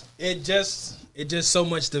 Drew. It just so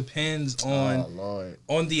much depends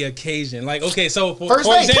on the occasion. Like, okay, so for first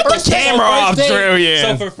date, example, the camera off, Drew. Yeah.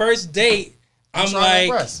 So for first date, I'm like,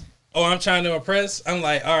 I'm trying to impress. I'm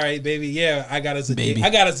like, all right, baby, yeah, I got us a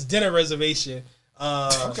dinner reservation.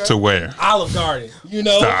 To where? Olive Garden. You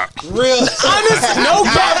know, stop. Real honest, no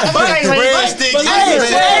cap. Realistic. No.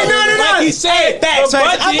 Like he said,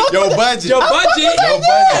 your budget.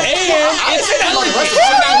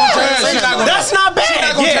 And that's not bad. She's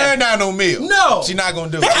not gonna turn down no meal. No, she's not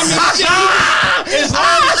gonna do it. As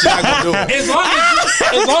long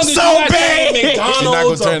as you guys eat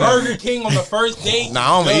McDonald's or Burger King on the first date.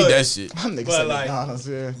 Nah, I don't eat that shit. But like, McDonald's,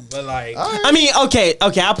 yeah. But like, I mean, okay,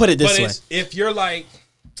 I'll put it this way. If you're like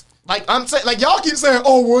I'm saying, like y'all keep saying,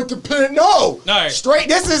 "Oh, well, it depends." No, straight.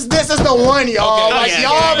 This is the one, y'all. Okay, like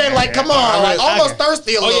y'all been like, come on, like almost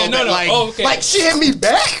thirsty a little bit. Like she hit me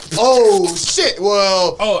back. Oh shit.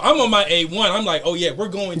 Well. Oh, I'm on my A1. I'm like, oh yeah, we're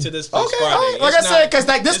going to this place Friday. Right. Like I said, because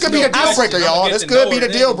like this could be the deal breaker, y'all. This could be the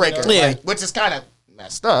deal breaker. Yeah, which is kind of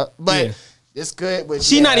messed up, but this could.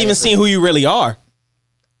 She not even seeing who you really are.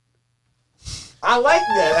 I like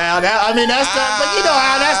that. I mean, that's not, but you know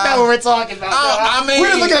how that's not what we're talking about. I mean, we're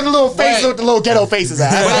just looking at the little faces with the little ghetto faces.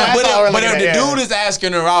 But if the dude is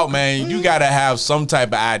asking her out, man, you gotta have some type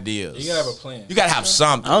of ideas. You gotta have a plan. You gotta have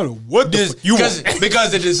something. I don't know what this because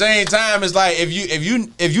at the same time, it's like if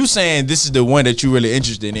you saying this is the one that you really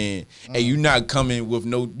interested in, and you not coming with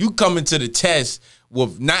you coming to the test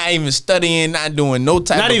with not even studying, not doing no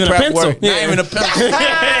type Not of even prep a pencil. work, not even a pencil. You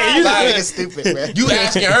nigga stupid, man. You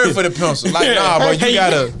asking her for the pencil. Like, nah, bro,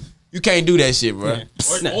 you can't do that shit, bro.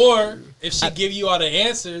 Or if she give you all the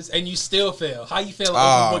answers and you still fail, how you fail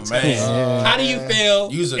an open book test? How do you fail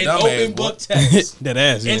an open book test? That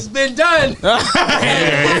ass. It's been done. It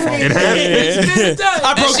has. It's been done.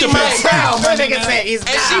 I broke the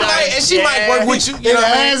And she might work with you. You know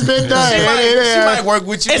what I mean? been done. She might work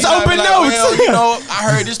with you. It's you know, open like, notes. Well, you know,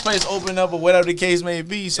 I heard this place open up or whatever the case may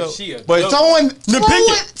be. So, But throwing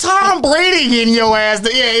Tom Brady in your ass.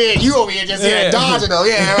 Yeah, you over here just dodging though.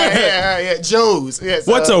 Yeah, right, yeah. Joe's. Yeah,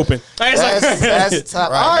 so What's open? That's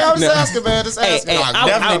top. All right, I'm just asking, man. Just asking.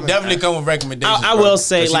 definitely come with recommendations. I will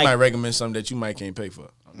say, she like, might recommend something that you might can't pay for.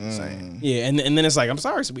 I'm saying. Yeah, and then it's like, I'm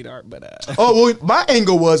sorry, sweetheart, but Oh, well, my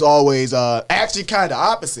angle was always actually kind of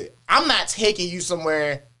opposite. I'm not taking you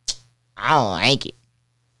somewhere I don't like it.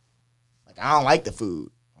 Like, I don't like the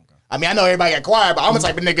food. I mean, I know everybody got quiet, but I'm the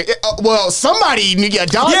type of nigga. Well, somebody nigga,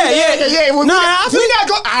 dog. Yeah. Well,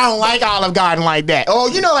 I don't like Olive Garden like that. Oh,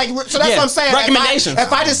 you know, like, so that's what I'm saying. Recommendations.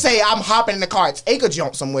 If I just say I'm hopping in the car, it's Acre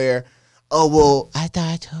Jump somewhere. Oh, well, I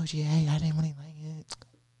thought I told you, hey, I didn't really like it.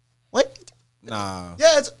 What? Nah.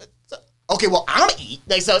 Yeah, it's okay, well, I don't eat.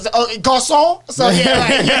 They so garçon. So yeah,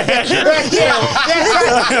 like,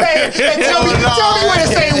 tell me when to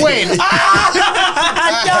say when.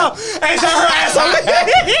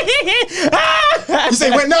 You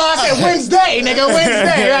say when? No, I said Wednesday, nigga.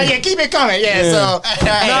 Wednesday. Yeah, keep it coming. Yeah. So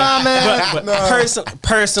nah, man.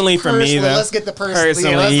 Personally, for me, though, let's get the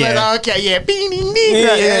personally. Okay, yeah.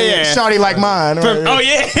 Yeah. Shawty like mine. Oh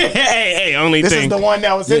yeah. Hey, only this thing. This is the one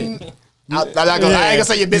that was hidden. I ain't gonna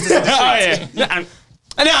say your business in the streets.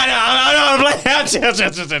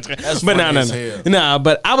 No.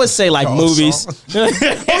 But I would say like movies. Oh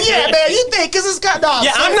yeah, man, you think because it's got dogs.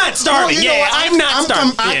 Yeah, I'm not starving. I'm not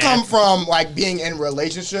starving. I come from like being in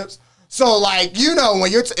relationships, so like you know when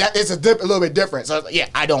you're it's a little bit different. So yeah,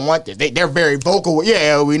 I don't want this. They're very vocal.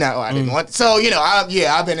 Yeah, we not. I didn't want. So you know, I've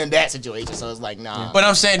been in that situation. So it's like nah. But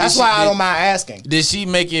I'm saying that's why I don't mind asking. Did she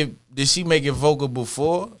make it vocal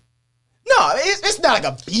before? No, it's not like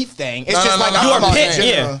a beef thing. It's just like you're pitch.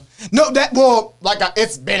 Yeah. No,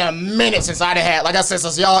 it's been a minute since I had, like I said,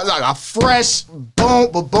 since y'all like a fresh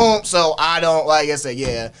boom. So I don't like I said,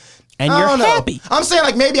 yeah. And you're happy. I'm saying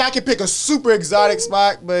like maybe I could pick a super exotic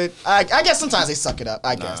spot, but I guess sometimes they suck it up.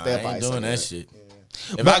 I guess they're probably doing that shit. Yeah.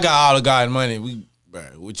 If I got Olive Garden money, bro,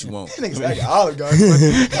 what you want? Niggas, I got Olive Garden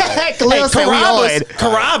money.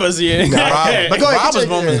 Carrabba's, yeah. But go ahead, Carrabba's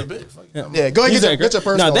moment is a bit. Yeah, go ahead, get your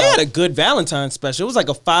personal. No, they had a good Valentine's special. It was like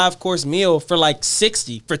a 5-course meal for like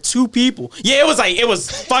 $60 for 2 people. Yeah, it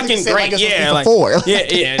was fucking great. Yeah, like 4.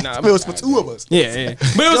 Yeah. Nah, it was for 2 of us. Yeah.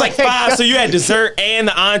 But it was like 5, so you had dessert and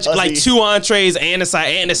the entree, like 2 entrees and a side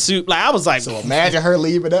and a soup. Like I was like, so imagine her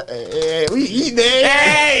leaving. We eat there.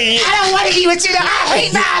 Hey, I don't want to eat with you. I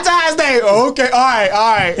hate Valentine's Day. Okay, all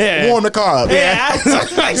right. Yeah. Warm the car up. Yeah.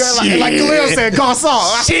 like Khalil said,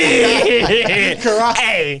 garçon. Shit.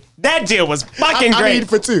 Hey. That deal was fucking great. I need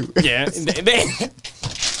for 2. Yeah. Sir,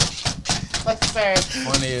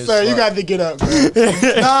 you got to get up, man.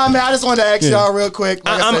 Nah, man, I just wanted to ask y'all real quick.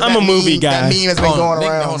 Like I'm a movie guy. That meme has been going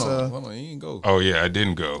around. Hold on, you didn't go. Oh, yeah, I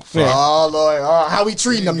didn't go. Oh, Lord. How we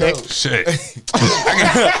treating them, Nick? Shit. Wicked.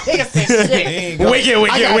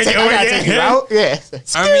 Yeah.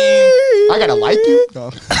 I mean, I got to like you?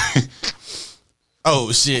 No.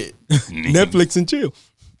 Oh, shit. Netflix and chill.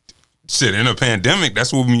 Shit, in a pandemic,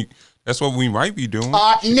 that's what we might be doing.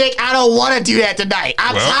 Nick, I don't want to do that tonight.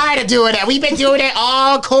 I'm tired of doing that. We've been doing that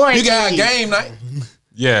all quarantine. You got a game night?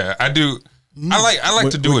 Yeah, I do. I like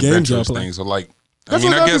to do adventurous things. So like, I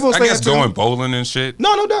guess going bowling and shit.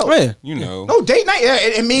 No doubt. Yeah. You know. No, date night,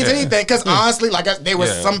 it means anything. Because honestly, like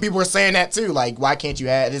some people were saying that too. Like, why can't you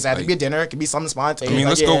have this? Have to be a dinner. It could be something spontaneous. I mean,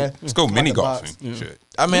 let's go mini golfing. Shit.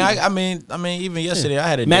 I mean, even yesterday I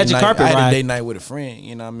had a magic carpet ride. I had a date night with a friend.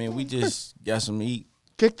 You know what I mean? We just got some eat,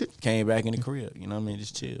 kicked it, came back in the crib. You know what I mean?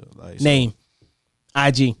 Just chill. Like name.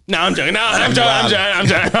 IG. No, I'm joking. I'm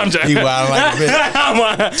joking. He wild like a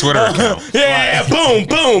bitch. Twitter account. Yeah. Boom.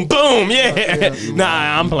 Yeah.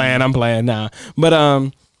 Nah, I'm playing. Nah. But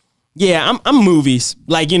yeah, I'm movies.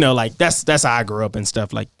 Like, you know, like that's how I grew up and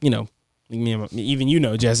stuff. Like, you know, even you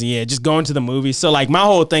know, Jesse. Yeah, just going to the movies. So like my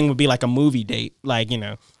whole thing would be like a movie date. Like, you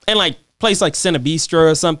know, and like place like Cine Bistro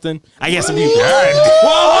or something. I guess if you.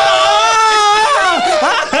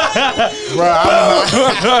 Bro,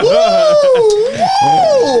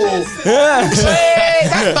 that's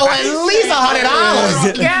at least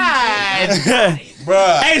 $100. God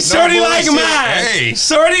Bruh. Hey, shorty like mine. Hey.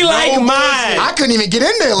 Shorty like mine. I couldn't even get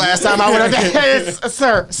in there last time I went up there. Hey,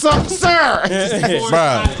 sir.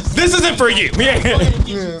 Bruh. This isn't for you. Yeah.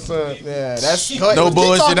 Yeah, that's No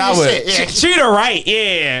bullshit. I would. Yeah. Treat her right.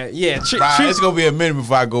 Yeah. Bruh, it's gonna be a minute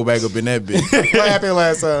before I go back up in that bitch. What happened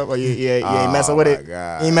last time? Oh, you ain't messing with it?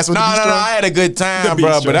 God. You ain't messing with No, the bistro? I had a good time,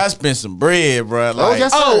 bro. But I spent some bread, bro. Like,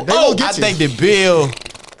 yes, sir. They gonna get I you. think the bill.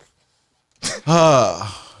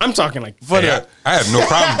 I'm talking like For I had no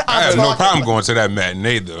problem. I had no problem going to that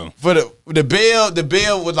matinee though. For the bill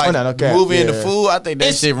with like moving the food. I think that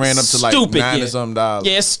It's shit ran up to like stupid, $9 yeah. or something dollars.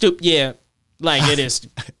 Yeah, it's stupid. Yeah, like it is.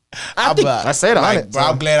 I think I said on like, it. bro,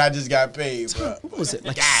 I'm glad I just got paid, bro. what was it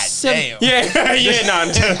like? God seven- damn. Yeah,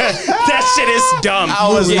 no, that shit is dumb. I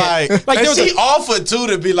was Yeah. like there was she offered too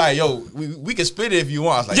to be like, yo, we can split it if you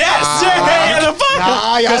want. I was like, yes, yeah, the fuck.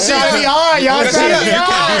 Nah, y'all trying to be hard. Y'all trying to be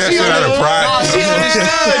hard. Shit out of pride. she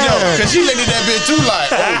understood, yo, because she looked at that bitch too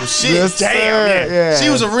like, oh shit, Yes, sir. Yeah. she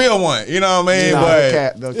was a real one. You know what I mean? Nah,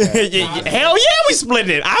 But no cap. Yeah, hell yeah, we split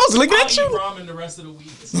it. I was looking I'll at eat you. ramen the rest of the week.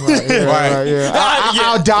 Right, yeah.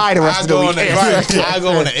 I'll die the rest I of the go week. on the I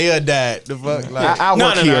go on the air diet. The fuck, like I'll No,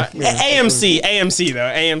 work no, here. no. AMC though.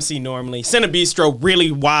 AMC normally. Cine Bistro really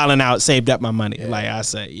wilding out, saved up my money. Like I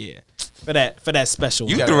said, yeah. For that special.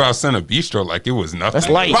 You threw out Center Bistro like it was nothing. That's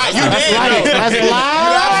light. right, you That's did. light. though. That's You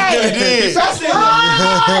light. absolutely did. That's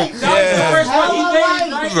light.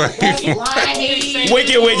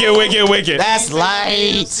 Wicked. That's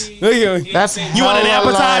light. That's You want an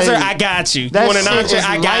hella appetizer? light. I got you. That You want an shit entree? is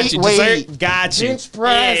I got you. lightweight. Dessert? Got you. Bench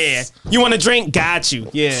press. Yeah. You want a drink? Got you.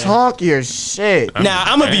 Yeah. Talk your shit. Now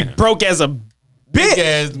I'm gonna be broke as a Big bitch.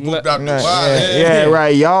 ass whooped out the Yeah, wire. yeah,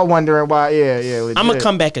 right. Y'all wondering why? Yeah. I'm gonna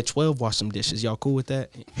come back at 12, wash some dishes. Y'all cool with that?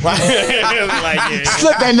 Like, yeah.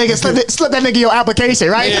 Slip that nigga your application,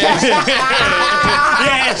 right?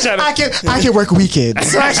 Yeah, shut up. I can work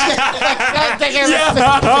weekends.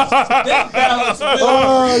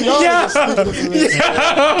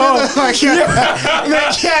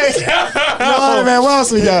 No, man, what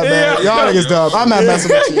else we got, man? Y'all niggas dumb. I'm not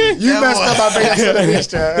messing with you. You messed up my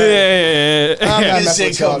babysitter. Yeah. This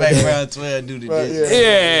shit come back around 12, do the dishes.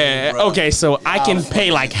 Yeah. Okay, so I can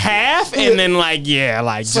pay like half and then like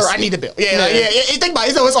Sir, I need the bill. Yeah. Think about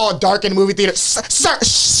it. It's all dark in the movie theater. Sir,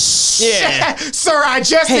 Yeah. Sir, I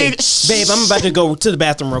just Hey, need. babe, I'm about to go to the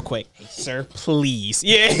bathroom real quick. Hey, sir, please.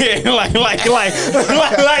 Yeah, like,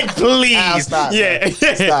 please. Ow, stop, yeah.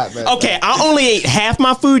 Stop, man. Okay, I only ate half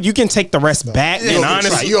my food. You can take the rest back. And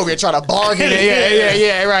honestly, You over here trying to bargain.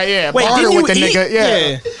 Yeah, right. Wait, Barter didn't you with the eat? nigga. Yeah.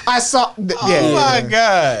 Yeah. I saw. Oh my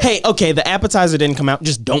god. hey, okay, the appetizer didn't come out.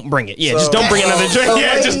 Just don't bring it. Yeah, just don't bring another drink.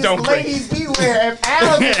 Yeah, just don't bring it. Ladies, beware. If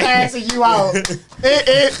Alan is passing you out, you gonna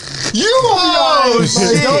be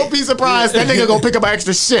alright. Don't be surprised. That nigga gonna pick up an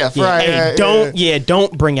extra shift, Yeah, right? hey,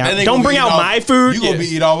 don't bring out. That nigga Don't bring gonna out eat my food. You gonna Yeah. be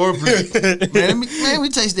eat all over plate. Man, let me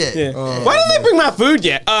taste that. Yeah. Why didn't they bring my food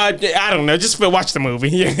yet? I don't know. Just watch the movie.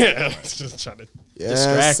 Yeah, just trying to Yes,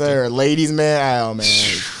 distract him. sir. Ladies, man, Al, man.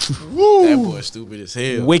 That boy stupid as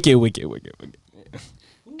hell. Wicked.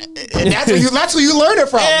 And that's who you learn it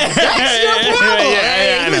from. That's your problem.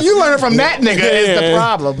 Yeah, I know. You learn it from that nigga is the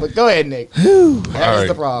problem. But go ahead, Nick. That All is right,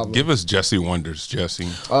 the problem. give us Jesse Wonders, Jesse.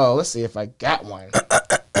 Oh, let's see if I got one.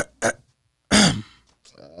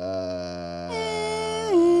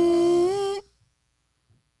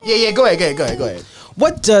 Yeah, go ahead.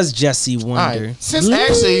 What does Jesse All Wonder? right. Since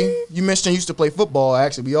actually you mentioned you used to play football,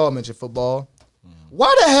 actually we all mentioned football.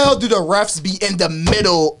 Why the hell do the refs be in the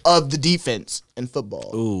middle of the defense in football?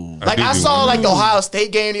 Ooh. Like do I be saw like the Ohio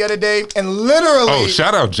State game the other day, and literally. Oh,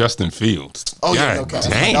 shout out Justin Fields. Oh yeah, God okay.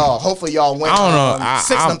 dang. Oh, hopefully y'all went. I don't know.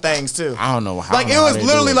 Six of them things too. I don't know how. Like it was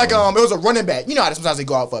literally like it was a running back. You know how sometimes they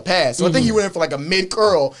go out for a pass. So I think he went in for like a mid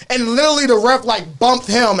curl, and literally the ref like bumped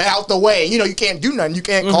him out the way. You know you can't do nothing. You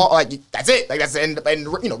can't call like that's it. Like that's the end. And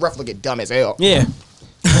you know ref look at dumb as hell. Yeah.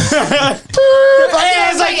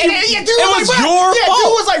 It's like, dude was was like, your Dude fault.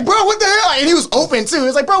 was like, bro, what the hell? And he was open too.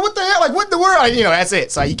 It's like, bro, what the hell? Like, what the world? Like, you know, that's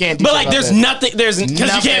it. So you can't do. But shit like, about there's that. nothing. There's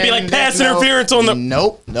because you can't be like pass interference on the.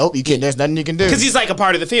 Nope. You can't. There's nothing you can do. Because he's like a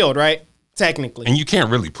part of the field, right? Technically. And you can't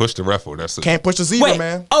really push the ref. That's a, can't push the zebra, Wait.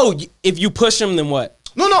 man. Oh, if you push him, then what?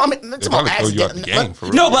 No. I mean, it's they about probably throw you out the accident. game for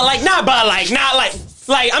real. No, but like not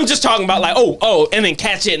I'm just talking about like and then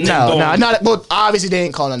catch it and then go. No, not. Well, obviously they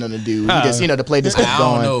didn't call nothing to do. Just the play just kept I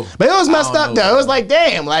don't going. know. But it was messed I don't up know. though. It was like,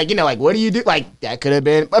 damn, like like what do you do? Like that could have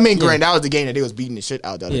been. I mean, granted, that was the game that they was beating the shit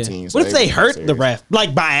out of the other Yeah. teams. What if they hurt the ref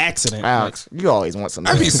like by accident? Alex, you always want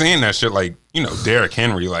something. I be saying that shit like, Derrick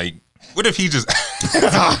Henry, like, what if he just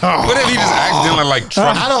What if he just accidentally like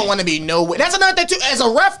Trump? I don't want to be nowhere. That's another thing too. As a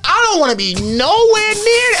ref, I don't want to be nowhere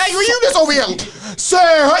near. Like, you just over here,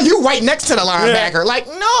 sir. You right next to the linebacker. Like,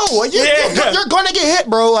 no, you're gonna get hit,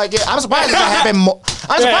 bro. Like, I'm surprised it happen more.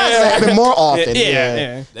 I'm surprised it happen more often.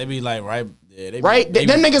 Yeah. They be like right. Yeah, they right. Them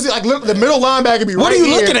niggas like the middle linebacker be. What right are you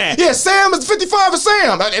here. looking at? Yeah, Sam is 55 for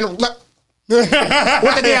Sam. And with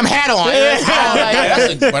the damn hat on.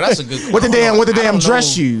 That's a good. With the damn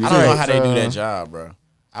dress shoes. I don't know how they do that job, bro.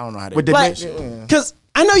 I don't know how they do that. Because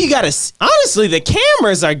I know you gotta. Honestly, the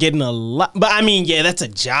cameras are getting a lot. But I mean, yeah, that's a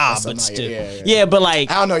job. But still, yeah. But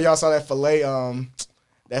like, I don't know. Y'all saw that filet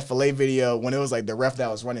video when it was like the ref that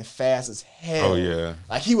was running fast as hell. Oh yeah,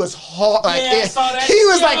 like he was hard. Like I saw that. He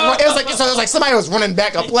was like it was like somebody was running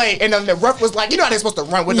back a play, and then the ref was like, you know how they're supposed to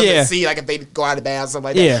run with them to see like if they go out of bounds or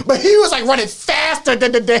something like that. Yeah. But he was like running faster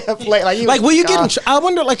than the damn play. Like will you get? I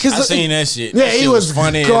wonder, like, cause I seen that shit. Yeah, that he shit was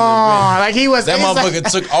funny. Gone. Like he was. That motherfucker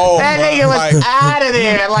took off. That nigga was out of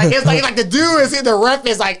there. Like it's like the dude is the ref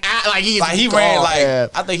is like out, like he's he gone. ran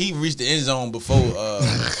like I think he reached the end zone before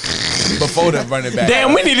the running back.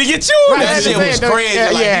 Damn, we need to get you. Right, that shit was crazy.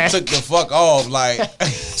 Like he took the fuck off. Like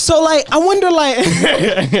so, like I wonder, like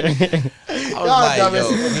I was like, yo,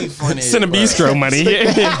 he funny. Cinebistro money.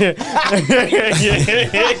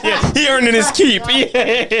 He earning his keep.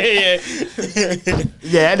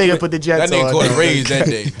 Yeah, that nigga put the Jets on. That nigga caught a raise that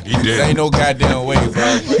day. He did. There ain't no goddamn way,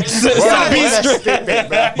 bro.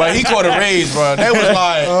 But he caught a raise, bro. That was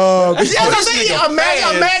like,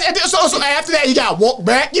 imagine. So after that, you gotta walk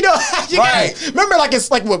back. You know, you gotta, remember, like it's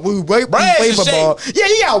like what we play football. Yeah,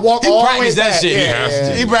 you gotta walk all the way back.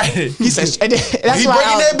 He practiced. He said, "That's he why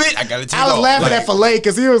breaking that bitch. I gotta take I was off. laughing at Filet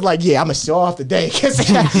because he was like, "Yeah, I'm gonna show off today." Cause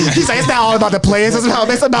he's like, "It's not all about the players. It's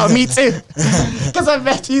about me too." Because I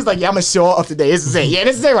bet he's like, "Yeah, I'm gonna show off today. This is it. Yeah,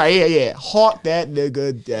 this is it right here. Yeah, hawk that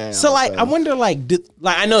nigga down." So like, I wonder, like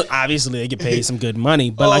I know obviously they get paid some good money,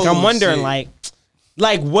 but like I'm wondering, like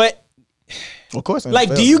what. Of course.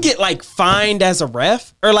 Like, do you get like fined as a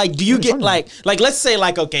ref, or like do you get like let's say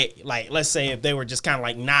like okay, like let's say if they were just kind of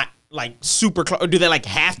like not like super close, or do they like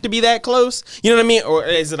have to be that close? You know what I mean? Or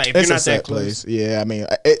is it like if you're not that close? Yeah, I mean,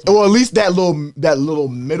 or at least that little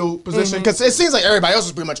middle position, because it seems like everybody else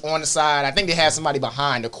is pretty much on the side. I think they have somebody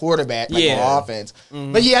behind the quarterback, like on offense.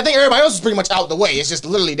 But yeah, I think everybody else is pretty much out the way. It's just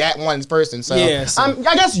literally that one person. So, I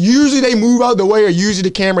guess usually they move out the way, or usually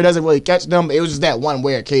the camera doesn't really catch them. It was just that one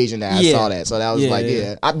rare occasion that I saw that. So that was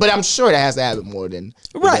but I'm sure that has to happen more than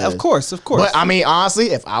Of course. But I mean,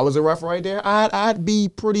 honestly, if I was a ref right there, I'd be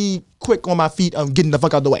pretty quick on my feet. I'm getting the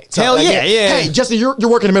fuck out the way. So, Hell yeah. Hey, Justin, you're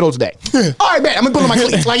working in the middle today. All right, man. I'm gonna put on my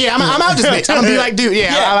cleats. Like, I'm out this bitch. I'm gonna be like, dude,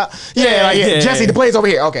 Jesse, the play's over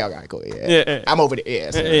here. Okay, cool. Yeah. I'm over there.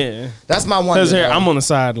 Yeah. So that's my one. I'm on the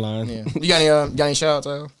sideline. Yeah. You got any shout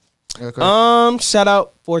outs? Shout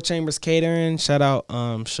out Four Chambers Catering. Shout out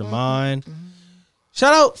Shaman.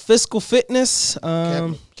 Shout out Physical Fitness.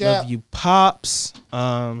 Love you, Pops.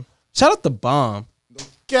 Shout out The Bomb.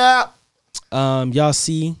 Cap. Y'all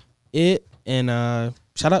see it, and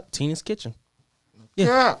shout out Tina's Kitchen.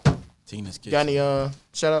 Yeah. Tina's Kitchen. Got any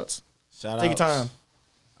shout outs? Take your time.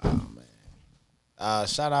 Oh man.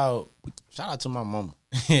 Shout out to my mama.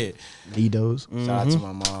 Lido's. Shout out to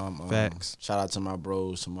my mom. Facts. Shout out to my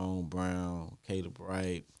bros, Simone Brown, Caleb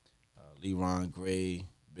Wright, Leron Gray,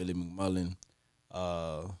 Billy McMullen.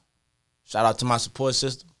 Shout out to my support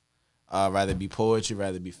system. Rather be poetry,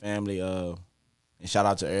 rather be family. And shout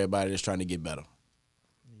out to everybody that's trying to get better.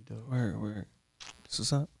 Word.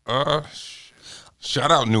 What's up?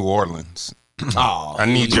 Shout out New Orleans. I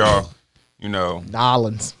need y'all,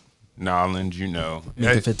 Nolans,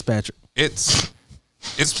 Mr. Fitzpatrick. It's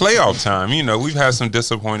playoff time. We've had some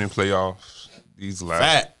disappointing playoffs these last.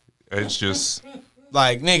 Fat. It's just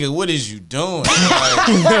like, nigga, what is you doing?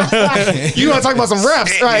 You want to talk about some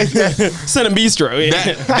refs, right? Cinebistro.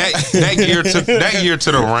 Yeah. That year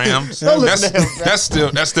to the Rams.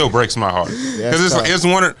 that still breaks my heart because it's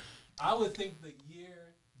one of. I would think the year.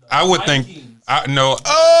 I would think. No.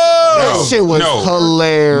 That shit was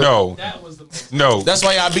hilarious. No. That was the most. No. That's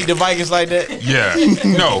why y'all beat the Vikings like that? Yeah.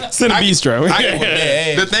 No. Cinebistro.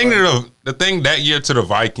 The thing that year to the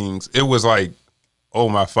Vikings, it was like, oh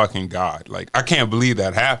my fucking God. Like, I can't believe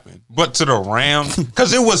that happened. But to the Rams,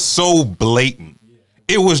 because it was so blatant.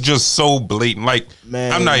 It was just so blatant. Like,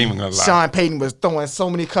 man, I'm not even gonna lie. Sean Payton was throwing so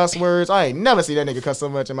many cuss words. I ain't never seen that nigga cuss so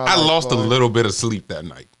much in my life. I lost a little bit of sleep that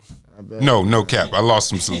night. No cap. I lost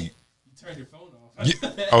some sleep. You turned your phone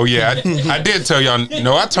off. Oh yeah, I did tell y'all.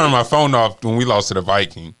 I turned my phone off when we lost to the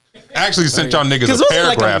Vikings. I actually sent y'all niggas a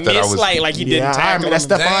paragraph that I was like you didn't tackle that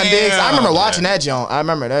Stephon Diggs. I remember watching that joint. I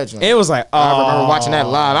remember that joint. It was like, I remember watching that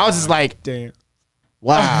live. I was just like, damn.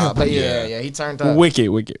 Wow. But yeah, he turned up. Wicked.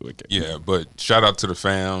 Yeah, but shout out to the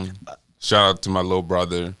fam. Shout out to my little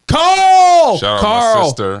brother. Carl! Shout out my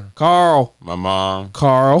sister. Carl. My mom.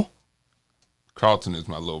 Carlton is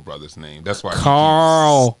my little brother's name. That's why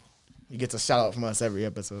Carl. He gets a shout out from us every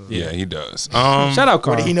episode. Yeah, he does. Shout out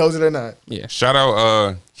Carl. Whether he knows it or not. Yeah. Shout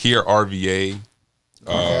out here RVA.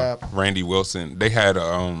 Randy Wilson. They had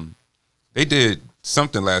they did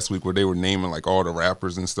something last week where they were naming like all the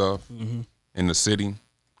rappers and stuff in the city.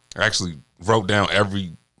 I actually wrote down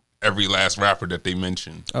every last rapper that they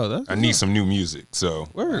mentioned. Oh, I need some new music. So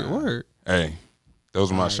word. Hey,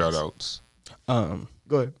 those are my shout outs. Go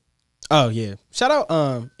ahead. Oh yeah. Shout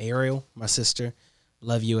out Ariel, my sister.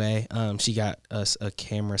 Love you, A. She got us a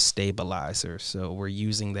camera stabilizer, so we're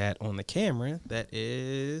using that on the camera that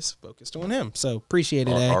is focused on him. So appreciate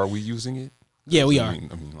it. Are we using it? Yeah, we are. I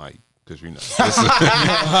mean, like, because you know.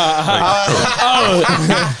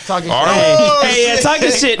 Talk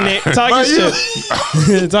your shit, Nick. Talk your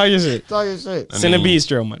shit. Talk your shit. Send a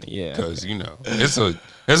bistro money. Yeah, because you know there's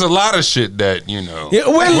a lot of shit that you know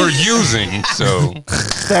we're using. So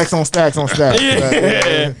stacks on stacks on stacks.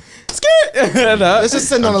 Yeah. Let's just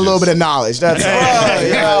send on a little bit of knowledge. That's all.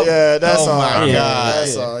 Yeah, that's all. My God.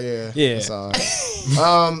 That's all. Yeah. That's all.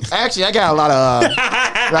 Actually, I got a lot of.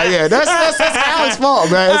 That's Alex's fault,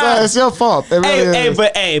 man. It's your fault. It really is.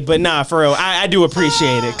 But nah, for real, I do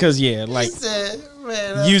appreciate it because like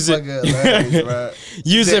use it.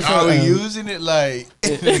 Use it for. Are we using it like?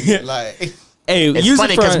 Hey, it's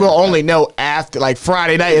funny because we'll only know after, like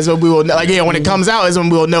Friday night is when we will know. Like when it comes out is when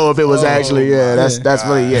we'll know if it was actually that's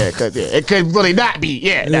really because it could really not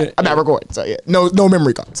be I'm not recording, so no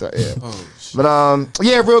memory card, so but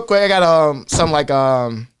real quick I got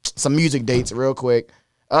some music dates real quick.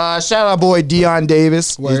 Shout out boy Dion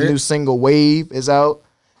Davis. His new single Wave is out.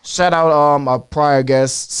 Shout out our prior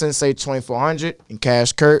guest Sensei 2400 and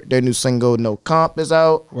Cash Kurt. Their new single No Comp is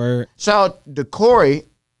out. Word. Shout out to Corey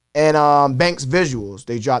and Banks Visuals.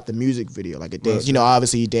 They dropped the music video, like a dance. You know,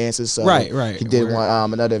 obviously he dances, so right. He did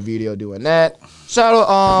another video doing that. Shout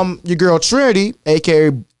out your girl Trinity,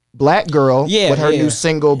 aka Black Girl, with her new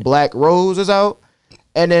single Black Rose is out.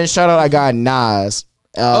 And then shout out I got Nas,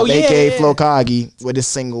 aka Flo Kagi, with his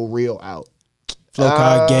single Real out. Flo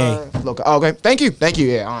Kagi. Okay, thank you.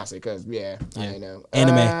 Yeah, honestly, because I know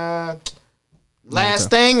anime. Last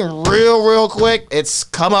thing, real quick. It's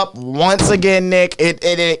come up once again, Nick.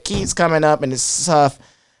 It keeps coming up, and it's tough.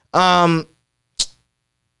 How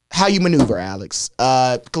you maneuver, Alex?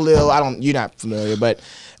 Khalil, you're not familiar, but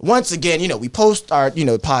once again, we post our,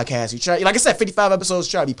 podcast. We try, like I said, 55 episodes,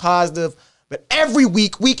 try to be positive. But every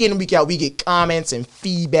week, week in and week out, we get comments and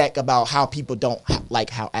feedback about how people don't like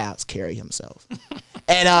how Alex carry himself.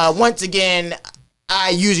 And once again, I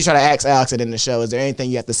usually try to ask Alex in the show, is there anything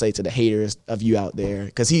you have to say to the haters of you out there?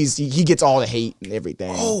 Because he gets all the hate and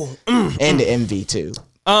everything. And the envy too.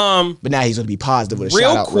 But now he's going to be positive with a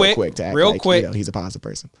shout out real quick to act like he's a positive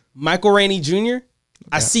person. Michael Rainey Jr. Okay.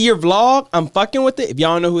 I see your vlog. I'm fucking with it. If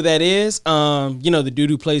y'all know who that is, the dude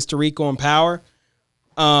who plays Tariq on Power,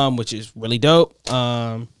 which is really dope.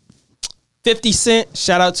 50 Cent,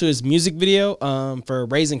 shout out to his music video for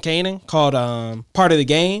Raising Canaan called Part of the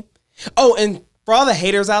Game. Oh, and for all the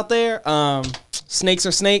haters out there, snakes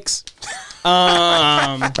are snakes.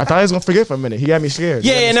 I thought he was gonna forget for a minute. He got me scared.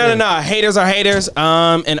 No. Haters are haters.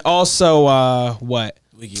 And also, what?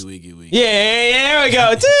 Wiggy. Yeah, there we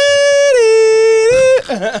go.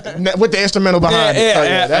 With the instrumental behind it.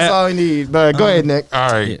 That's all we need. But go ahead, Nick.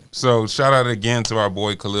 All right. So shout out again to our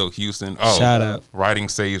boy Khalil Houston. Shout out. Writing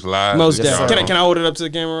saves lives. Most definitely. Can I hold it up to the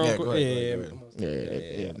camera real quick? Go ahead.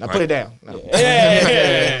 Now put it down.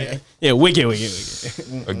 Yeah, wicked.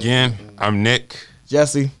 Again, I'm Nick.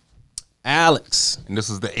 Jesse. Alex. And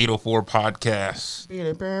this is the 804 Podcast.